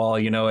from the wall,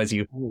 as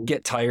you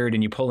get tired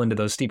and you pull into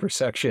those steeper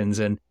sections,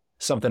 and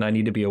something I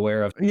need to be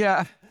aware of.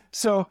 Yeah.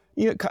 So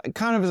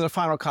kind of as a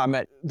final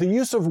comment, the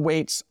use of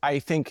weights, I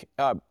think,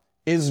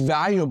 is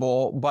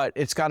valuable, but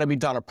it's got to be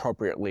done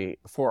appropriately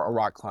for a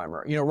rock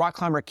climber. Rock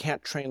climber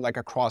can't train like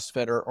a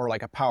CrossFitter or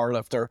like a power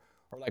lifter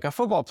or like a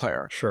football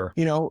player. Sure.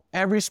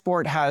 Every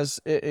sport has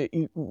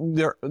an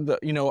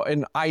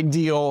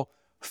ideal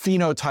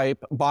phenotype,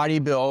 body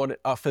build,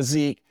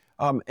 physique.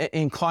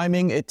 In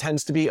climbing, it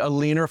tends to be a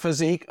leaner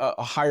physique,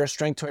 a higher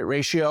strength to weight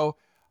ratio.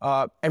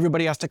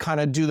 Everybody has to kind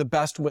of do the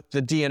best with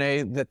the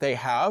DNA that they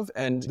have.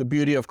 And the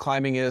beauty of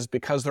climbing is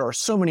because there are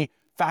so many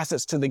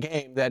facets to the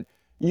game that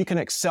you can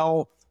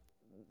excel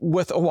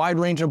with a wide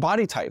range of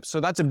body types. So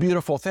that's a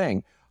beautiful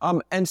thing.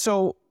 And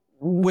so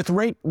with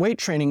weight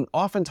training,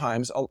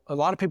 oftentimes, a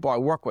lot of people I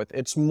work with,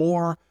 it's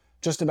more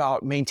just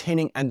about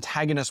maintaining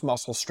antagonist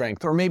muscle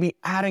strength, or maybe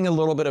adding a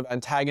little bit of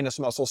antagonist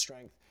muscle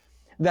strength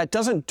that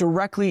doesn't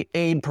directly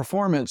aid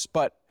performance,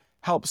 but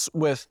helps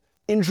with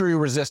injury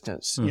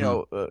resistance,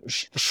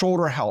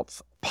 shoulder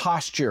health,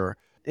 posture.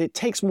 It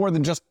takes more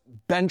than just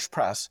bench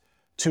press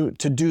to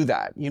do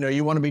that.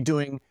 You want to be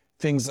doing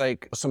things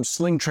like some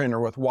sling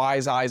trainer with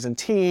Y's, I's, and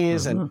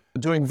T's, and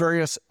doing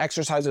various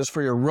exercises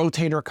for your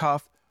rotator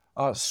cuff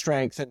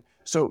strength. And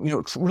so,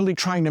 really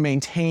trying to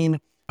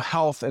maintain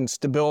health and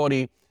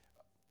stability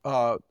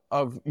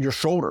of your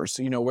shoulders,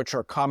 which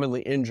are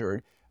commonly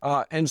injured.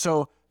 And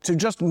so to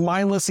just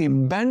mindlessly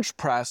bench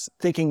press,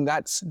 thinking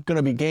that's going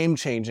to be game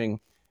changing,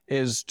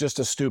 is just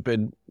a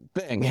stupid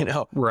thing,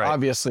 Right.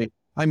 Obviously.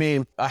 I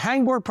mean, a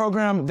hangboard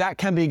program, that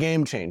can be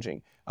game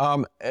changing.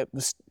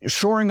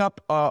 Shoring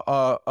up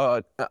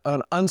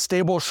an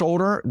unstable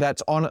shoulder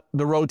that's on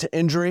the road to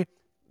injury,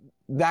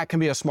 that can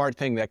be a smart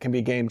thing that can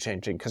be game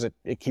changing because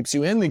it keeps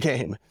you in the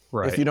game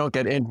if you don't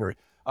get injured.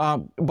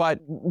 But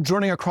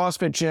joining a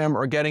CrossFit gym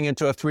or getting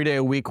into a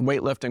 3-day-a-week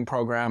weightlifting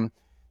program,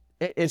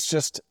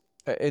 it's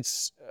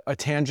a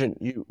tangent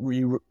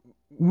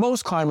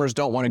most climbers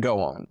don't want to go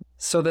on.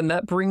 So then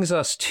that brings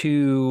us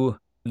to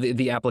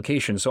the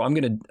application. So I'm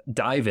going to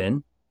dive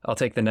in. I'll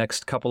take the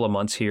next couple of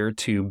months here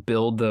to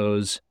build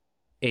those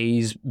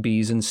A's,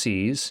 B's, and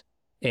C's.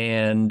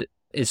 And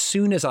as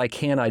soon as I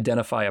can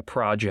identify a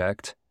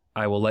project,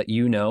 I will let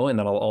you know, and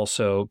then I'll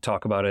also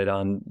talk about it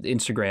on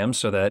Instagram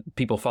so that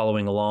people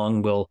following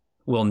along will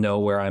know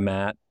where I'm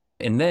at.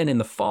 And then in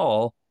the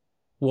fall,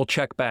 we'll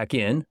check back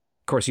in.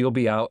 Of course, you'll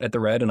be out at the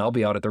Red and I'll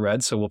be out at the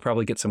Red, so we'll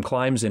probably get some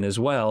climbs in as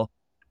well.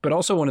 But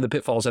also one of the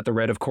pitfalls at the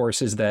Red, of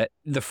course, is that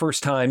the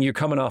first time you're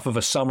coming off of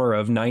a summer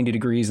of 90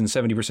 degrees and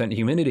 70%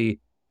 humidity,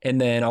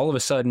 and then all of a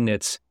sudden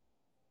it's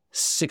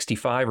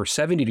 65 or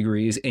 70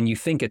 degrees and you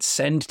think it's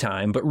send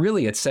time, but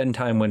really it's send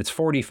time when it's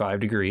 45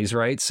 degrees,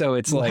 right? So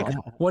it's like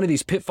one of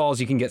these pitfalls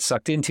you can get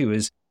sucked into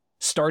is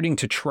starting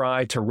to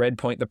try to red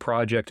point the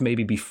project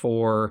maybe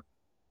before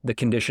the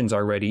conditions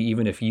are ready,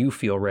 even if you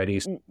feel ready.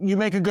 You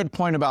make a good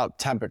point about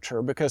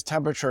temperature, because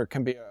temperature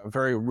can be a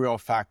very real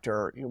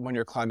factor when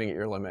you're climbing at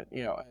your limit,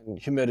 and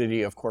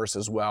humidity, of course,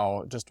 as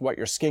well, just what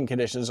your skin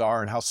conditions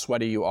are and how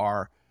sweaty you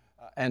are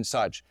and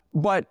such.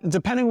 But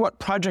depending what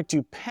project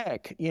you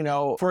pick,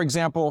 for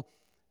example,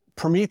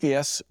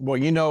 Prometheus,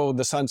 well,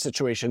 the sun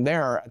situation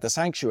there at the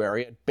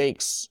sanctuary, it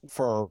bakes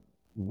for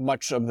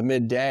much of the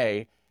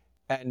midday,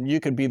 and you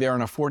could be there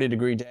on a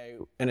 40-degree day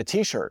in a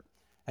t-shirt,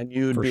 and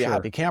you'd be a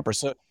happy camper.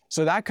 So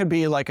that could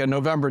be like a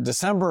November,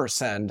 December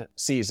send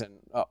season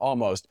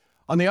almost.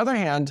 On the other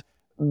hand,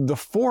 the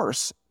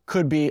Force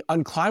could be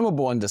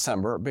unclimbable in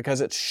December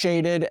because it's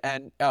shaded,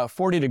 and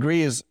 40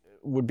 degrees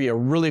would be a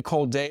really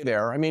cold day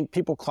there. I mean,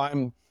 people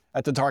climb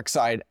at the dark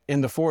side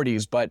in the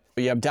 40s, but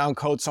you have down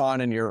coats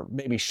on and you're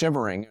maybe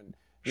shivering and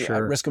you're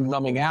at risk of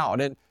numbing out.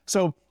 And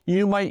so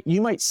you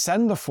might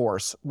send the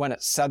Force when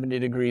it's 70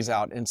 degrees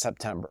out in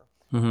September.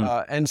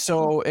 And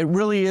so it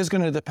really is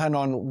going to depend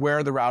on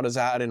where the route is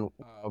at and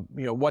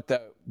what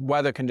the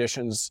weather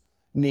conditions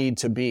need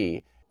to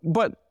be.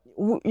 But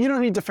you don't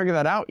need to figure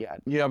that out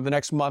yet. You have the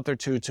next month or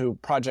two to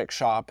project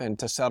shop and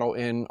to settle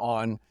in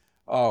on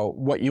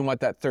what you want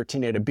that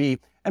 13A to be.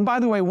 And by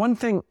the way, one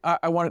thing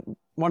I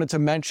wanted to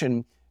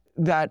mention,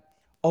 that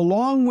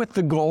along with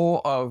the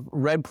goal of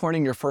red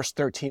pointing your first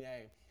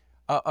 13A,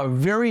 a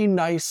very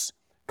nice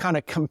kind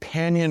of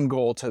companion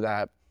goal to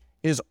that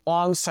is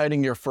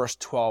on-siting your first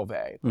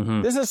 12A.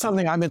 Mm-hmm. This is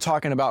something I've been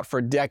talking about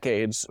for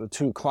decades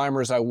to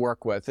climbers I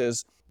work with,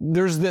 is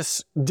there's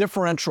this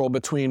differential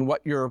between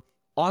what your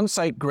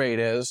on-site grade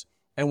is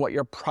and what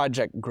your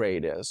project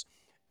grade is.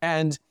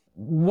 And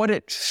what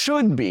it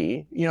should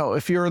be,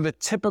 if you're the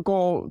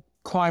typical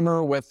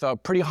climber with a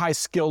pretty high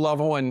skill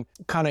level and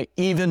kind of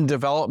even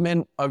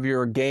development of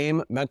your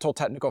game, mental,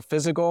 technical,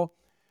 physical,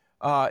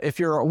 if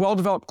you're a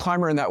well-developed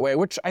climber in that way,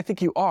 which I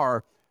think you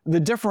are, the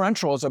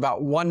differential is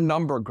about 1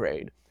 number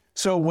grade.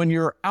 So when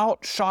you're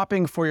out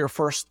shopping for your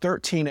first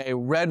 13A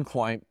red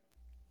point,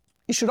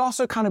 you should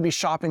also kind of be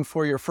shopping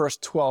for your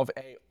first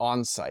 12A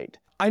on-site.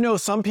 I know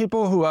some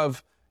people who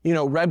have,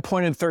 red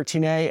pointed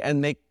 13A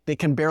and they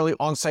can barely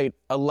on-site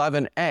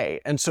 11A.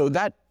 And so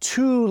that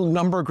 2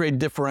 number grade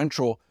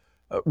differential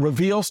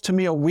reveals to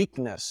me a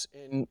weakness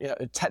in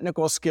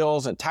technical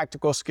skills and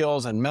tactical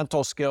skills and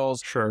mental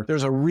skills. Sure.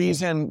 There's a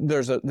reason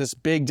there's this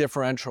big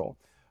differential.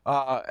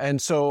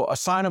 And so a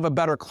sign of a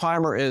better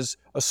climber is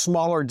a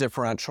smaller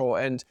differential.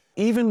 And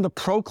even the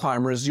pro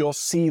climbers, you'll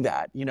see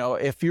that.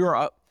 If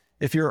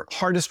your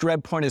hardest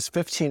red point is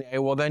 15A,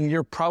 well, then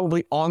you're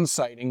probably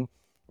on-siting,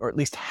 or at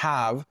least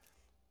have,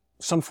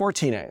 some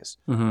 14As.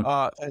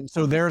 Mm-hmm. And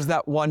so there's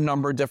that 1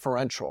 number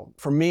differential.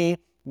 For me,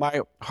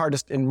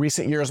 in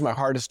recent years, my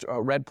hardest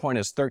red point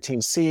is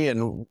 13C.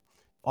 And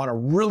on a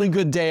really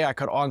good day, I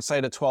could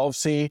on-site a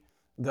 12C,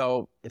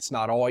 though it's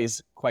not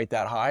always quite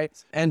that high.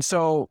 And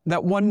so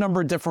that 1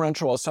 number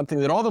differential is something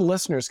that all the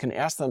listeners can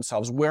ask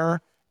themselves,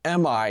 where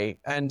am I?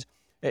 And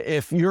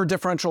if your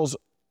differential's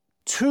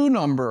 2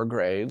 number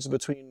grades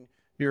between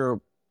your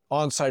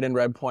on-site and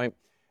red point,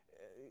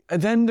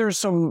 then there's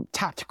some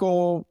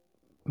tactical,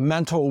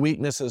 mental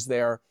weaknesses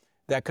there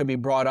that could be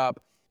brought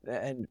up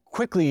and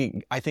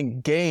quickly, I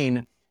think,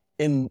 gain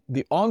in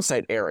the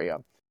on-site area.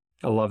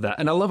 I love that.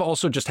 And I love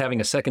also just having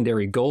a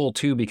secondary goal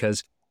too,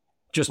 because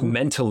just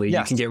mentally, Yes.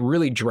 you can get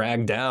really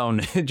dragged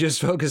down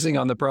just focusing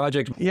on the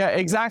project. Yeah,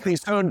 exactly.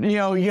 So,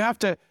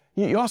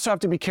 you also have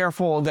to be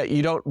careful that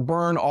you don't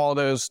burn all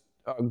those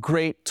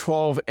great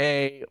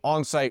 12A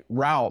on-site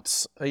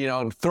routes,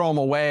 and throw them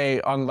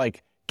away on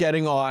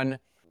getting on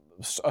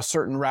a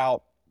certain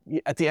route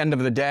at the end of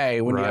the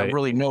day when you have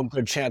really no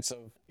good chance of,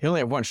 you only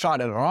have 1 shot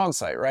at an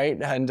on-site,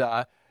 right?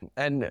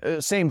 And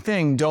same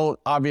thing, don't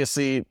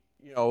obviously,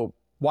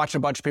 watch a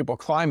bunch of people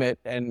climb it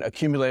and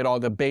accumulate all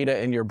the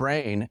beta in your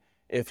brain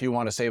if you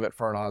want to save it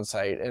for an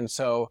on-site. And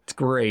so it's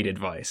great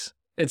advice.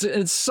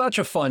 It's such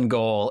a fun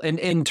goal. And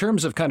in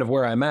terms of kind of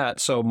where I'm at,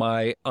 so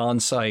my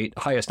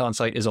highest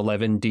on-site is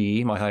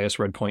 11D. My highest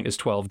red point is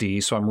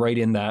 12D. So I'm right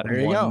in that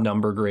 1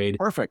 number grade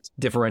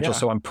differential. Yeah.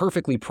 So I'm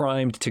perfectly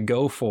primed to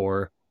go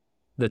for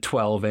the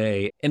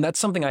 12A. And that's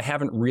something I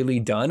haven't really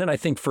done. And I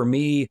think for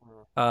me,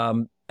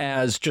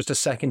 as just a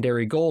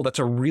secondary goal, that's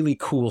a really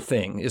cool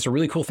thing. It's a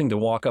really cool thing to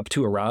walk up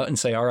to a route and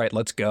say, all right,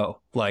 let's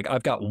go.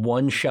 I've got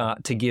 1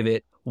 shot to give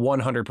it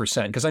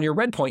 100%. Because on your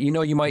red point,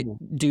 you might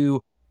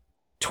do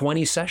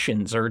 20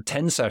 sessions or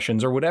 10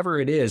 sessions or whatever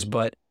it is,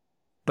 but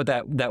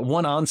that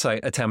 1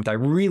 on-site attempt, I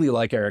really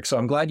like, Eric. So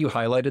I'm glad you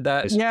highlighted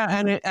that. Yeah,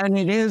 and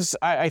it is,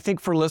 I think,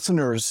 for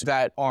listeners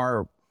that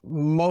are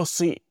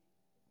mostly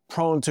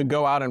prone to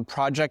go out and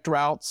project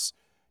routes,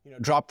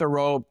 drop the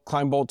rope,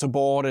 climb bolt to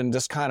bolt, and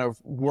just kind of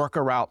work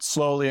a route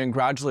slowly and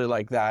gradually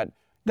like that.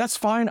 That's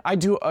fine. I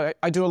do a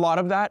lot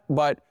of that,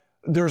 but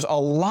there's a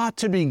lot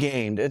to be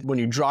gained when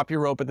you drop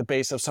your rope at the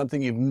base of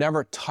something you've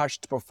never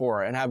touched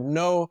before and have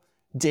no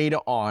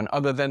data on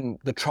other than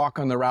the chalk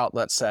on the route,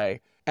 let's say,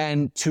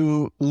 and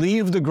to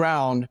leave the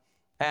ground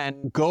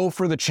and go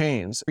for the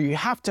chains. You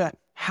have to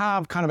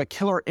have kind of a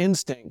killer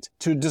instinct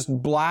to just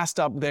blast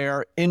up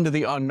there into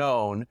the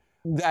unknown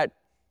that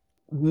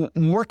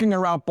working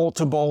around bolt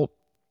to bolt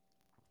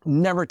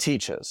never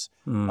teaches.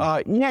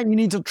 Yeah, you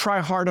need to try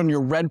hard on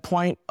your red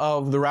point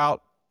of the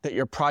route that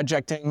you're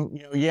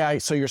projecting.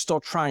 So you're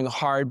still trying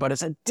hard, but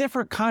it's a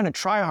different kind of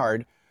try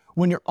hard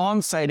when you're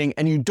on-siting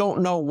and you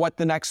don't know what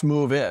the next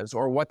move is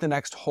or what the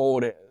next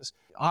hold is.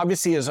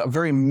 Obviously, is a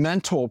very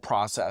mental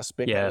process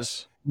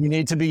because you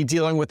need to be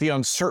dealing with the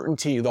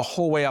uncertainty the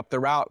whole way up the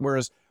route.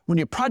 Whereas when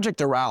you project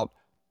a route,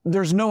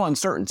 there's no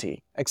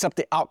uncertainty except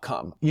the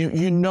outcome.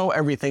 You know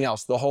everything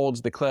else, the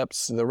holds, the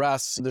clips, the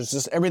rests, there's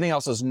just everything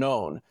else is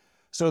known.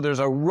 So there's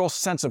a real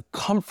sense of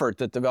comfort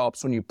that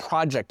develops when you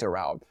project a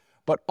route.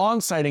 But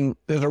on-siting,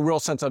 there's a real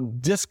sense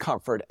of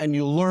discomfort, and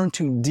you learn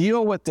to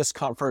deal with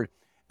discomfort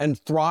and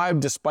thrive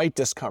despite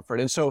discomfort.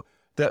 And so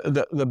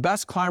the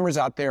best climbers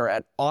out there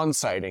at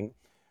on-siting,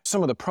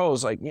 some of the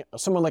pros,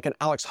 someone like an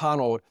Alex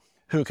Honnold,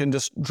 who can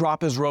just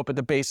drop his rope at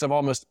the base of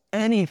almost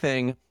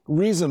anything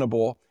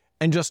reasonable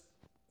and just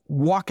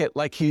walk it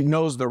like he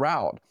knows the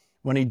route.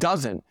 When he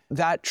doesn't,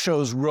 that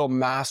shows real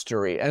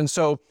mastery. And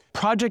so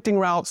projecting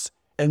routes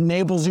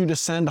enables you to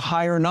send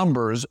higher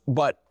numbers,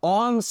 but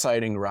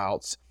on-siting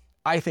routes,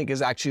 I think,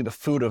 is actually the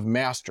food of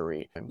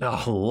mastery.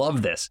 Oh,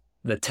 love this.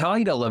 The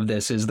title of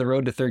this is The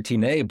Road to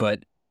 13A,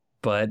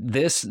 but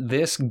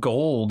this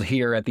gold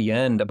here at the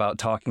end about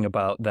talking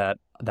about that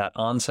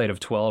on-site of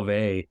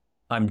 12A,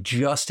 I'm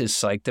just as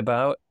psyched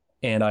about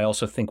And I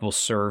also think will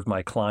serve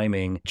my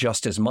climbing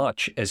just as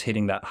much as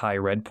hitting that high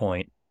red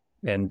point,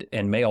 and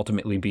may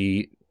ultimately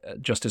be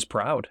just as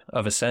proud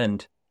of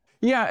Ascend.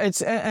 Yeah,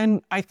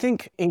 and I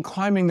think in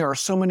climbing, there are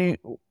so many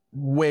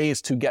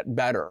ways to get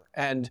better.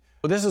 And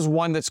this is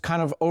one that's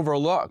kind of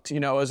overlooked,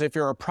 as if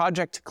you're a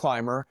project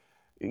climber,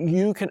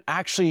 you can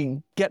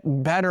actually get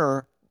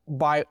better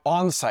by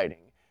on-sighting.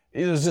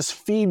 There's this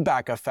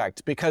feedback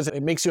effect because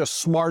it makes you a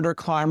smarter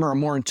climber, a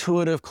more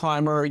intuitive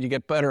climber. You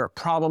get better at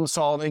problem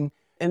solving.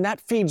 And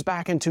that feeds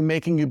back into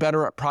making you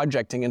better at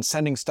projecting and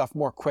sending stuff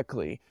more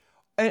quickly.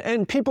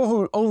 And people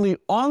who only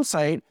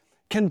on-site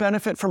can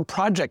benefit from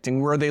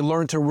projecting, where they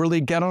learn to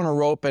really get on a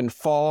rope and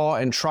fall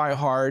and try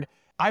hard.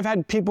 I've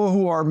had people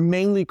who are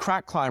mainly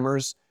crack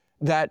climbers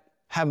that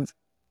have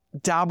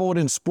dabbled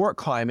in sport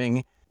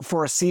climbing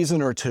for a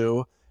season or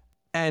two,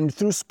 and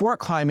through sport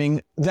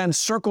climbing, then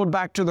circled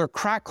back to their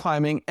crack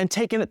climbing and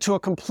taken it to a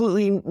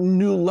completely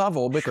new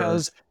level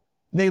because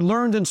they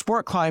learned in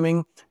sport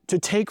climbing to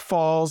take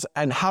falls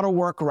and how to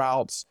work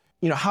routes,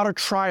 how to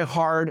try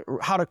hard,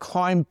 how to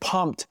climb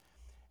pumped.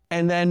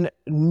 And then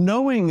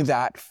knowing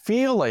that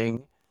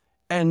feeling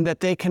and that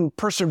they can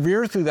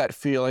persevere through that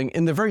feeling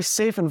in the very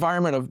safe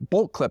environment of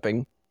bolt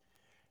clipping,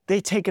 they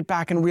take it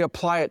back and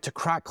reapply it to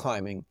crack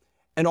climbing.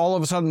 And all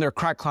of a sudden their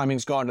crack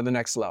climbing's gone to the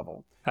next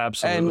level.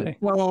 Absolutely.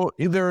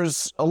 And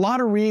there's a lot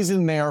of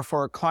reason there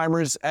for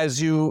climbers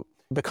as you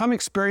become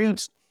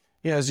experienced,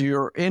 as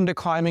you're into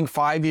climbing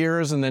 5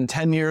 years and then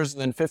 10 years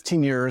and then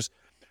 15 years,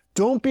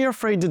 don't be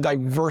afraid to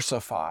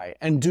diversify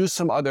and do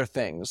some other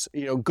things.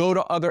 Go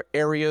to other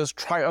areas,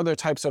 try other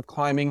types of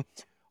climbing.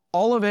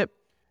 All of it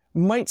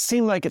might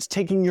seem like it's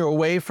taking you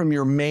away from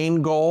your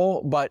main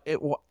goal, but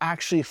it will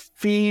actually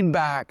feed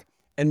back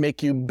and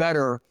make you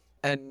better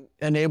and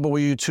enable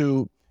you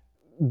to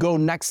go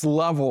next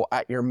level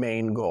at your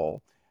main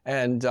goal.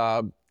 And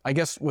I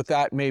guess with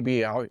that,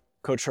 maybe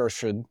Coach Horst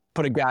should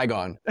put a gag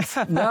on.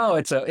 No,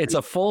 it's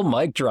a full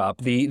mic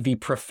drop. The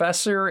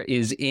professor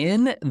is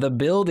in the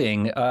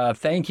building.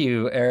 Thank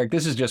you, Eric.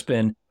 This has just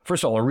been,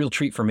 first of all, a real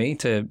treat for me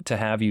to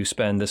have you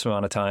spend this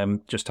amount of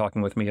time just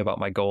talking with me about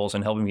my goals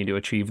and helping me to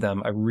achieve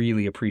them. I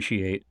really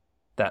appreciate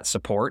that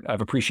support.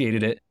 I've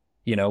appreciated it,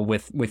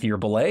 with your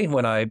belay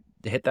when I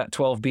hit that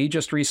 12B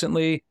just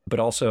recently, but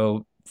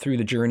also through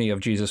the journey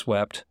of Jesus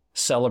Wept,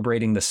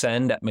 celebrating the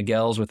send at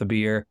Miguel's with a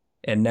beer,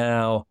 and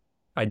now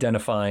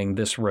identifying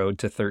this road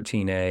to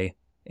 13A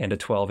and a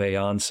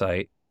 12A on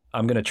site.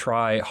 I'm going to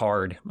try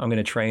hard. I'm going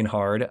to train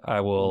hard.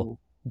 I will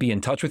be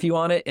in touch with you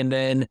on it. And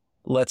then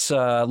let's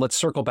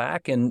circle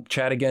back and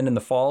chat again in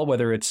the fall,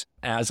 whether it's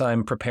as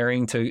I'm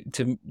preparing to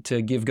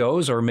give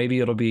goes, or maybe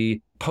it'll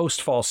be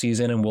post fall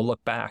season and we'll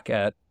look back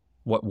at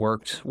what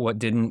worked, what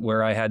didn't,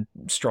 where I had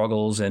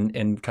struggles,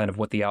 and kind of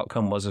what the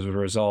outcome was as a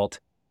result.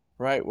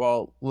 Right.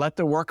 Well, let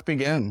the work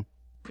begin.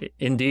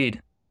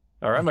 Indeed.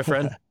 All right, my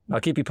friend. I'll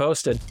keep you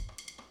posted.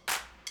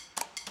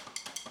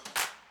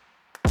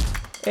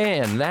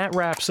 And that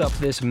wraps up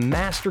this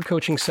master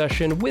coaching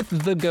session with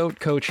the GOAT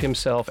coach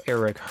himself,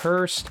 Eric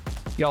Horst.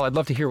 Y'all, I'd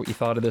love to hear what you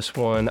thought of this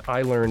one.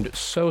 I learned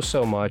so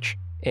much,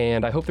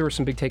 and I hope there were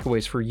some big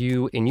takeaways for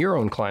you in your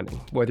own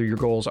climbing, whether your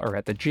goals are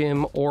at the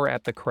gym or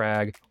at the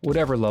crag,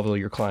 whatever level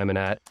you're climbing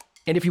at.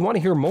 And if you want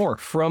to hear more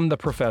from the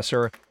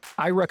professor,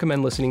 I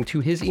recommend listening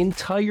to his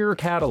entire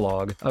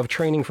catalog of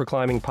training for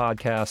climbing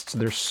podcasts.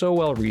 They're so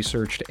well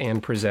researched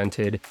and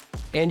presented.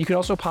 And you can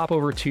also pop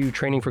over to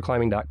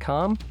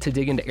trainingforclimbing.com to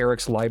dig into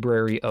Eric's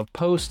library of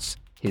posts,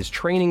 his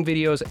training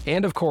videos,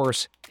 and of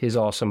course, his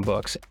awesome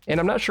books. And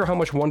I'm not sure how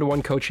much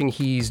one-to-one coaching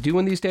he's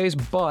doing these days,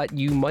 but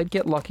you might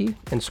get lucky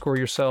and score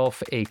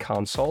yourself a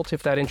consult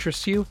if that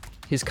interests you.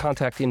 His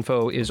contact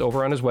info is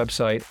over on his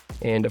website,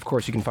 and of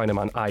course you can find him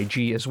on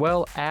IG as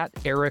well, at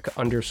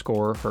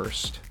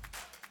Eric_Horst.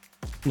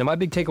 Now, my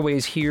big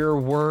takeaways here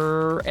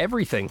were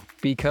everything,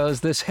 because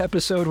this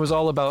episode was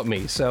all about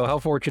me. So how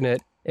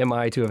fortunate am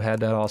I to have had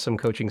that awesome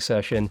coaching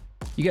session?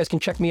 You guys can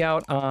check me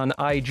out on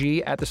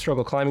IG at The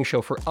Struggle Climbing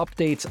Show for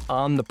updates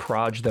on the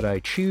proj that I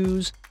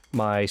choose,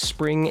 my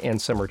spring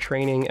and summer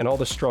training, and all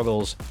the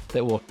struggles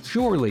that will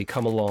surely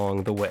come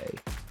along the way.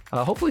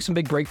 Hopefully some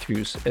big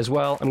breakthroughs as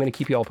well. I'm going to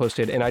keep you all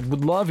posted, and I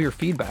would love your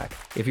feedback.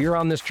 If you're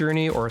on this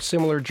journey or a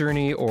similar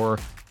journey or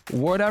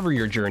whatever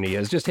your journey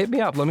is, just hit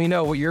me up. Let me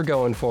know what you're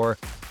going for.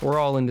 We're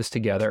all in this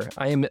together.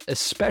 I am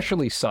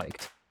especially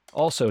psyched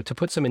also to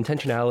put some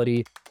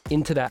intentionality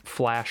into that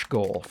flash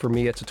goal. For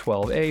me, it's a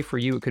 12A. For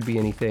you, it could be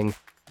anything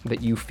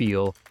that you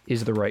feel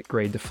is the right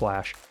grade to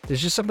flash.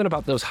 There's just something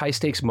about those high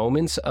stakes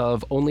moments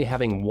of only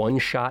having one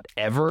shot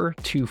ever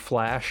to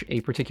flash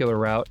a particular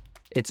route.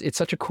 It's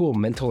such a cool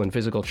mental and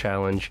physical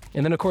challenge.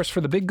 And then, of course, for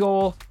the big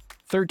goal,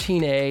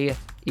 13A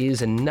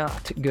is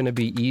not going to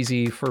be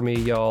easy for me,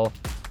 y'all.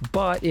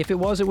 But if it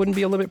was, it wouldn't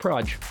be a limit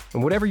proj.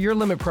 And whatever your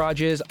limit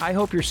proj is, I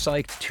hope you're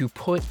psyched to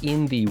put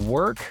in the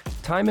work,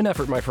 time, and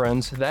effort, my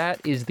friends.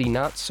 That is the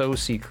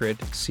not-so-secret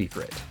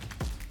secret.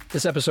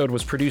 This episode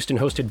was produced and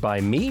hosted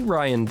by me,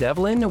 Ryan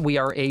Devlin. We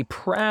are a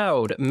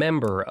proud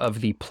member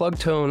of the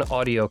Plugtone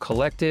Audio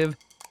Collective.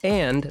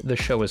 And the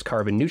show is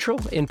carbon neutral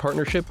in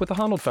partnership with the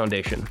Honnold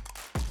Foundation.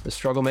 The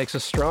struggle makes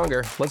us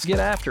stronger. Let's get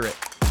after it.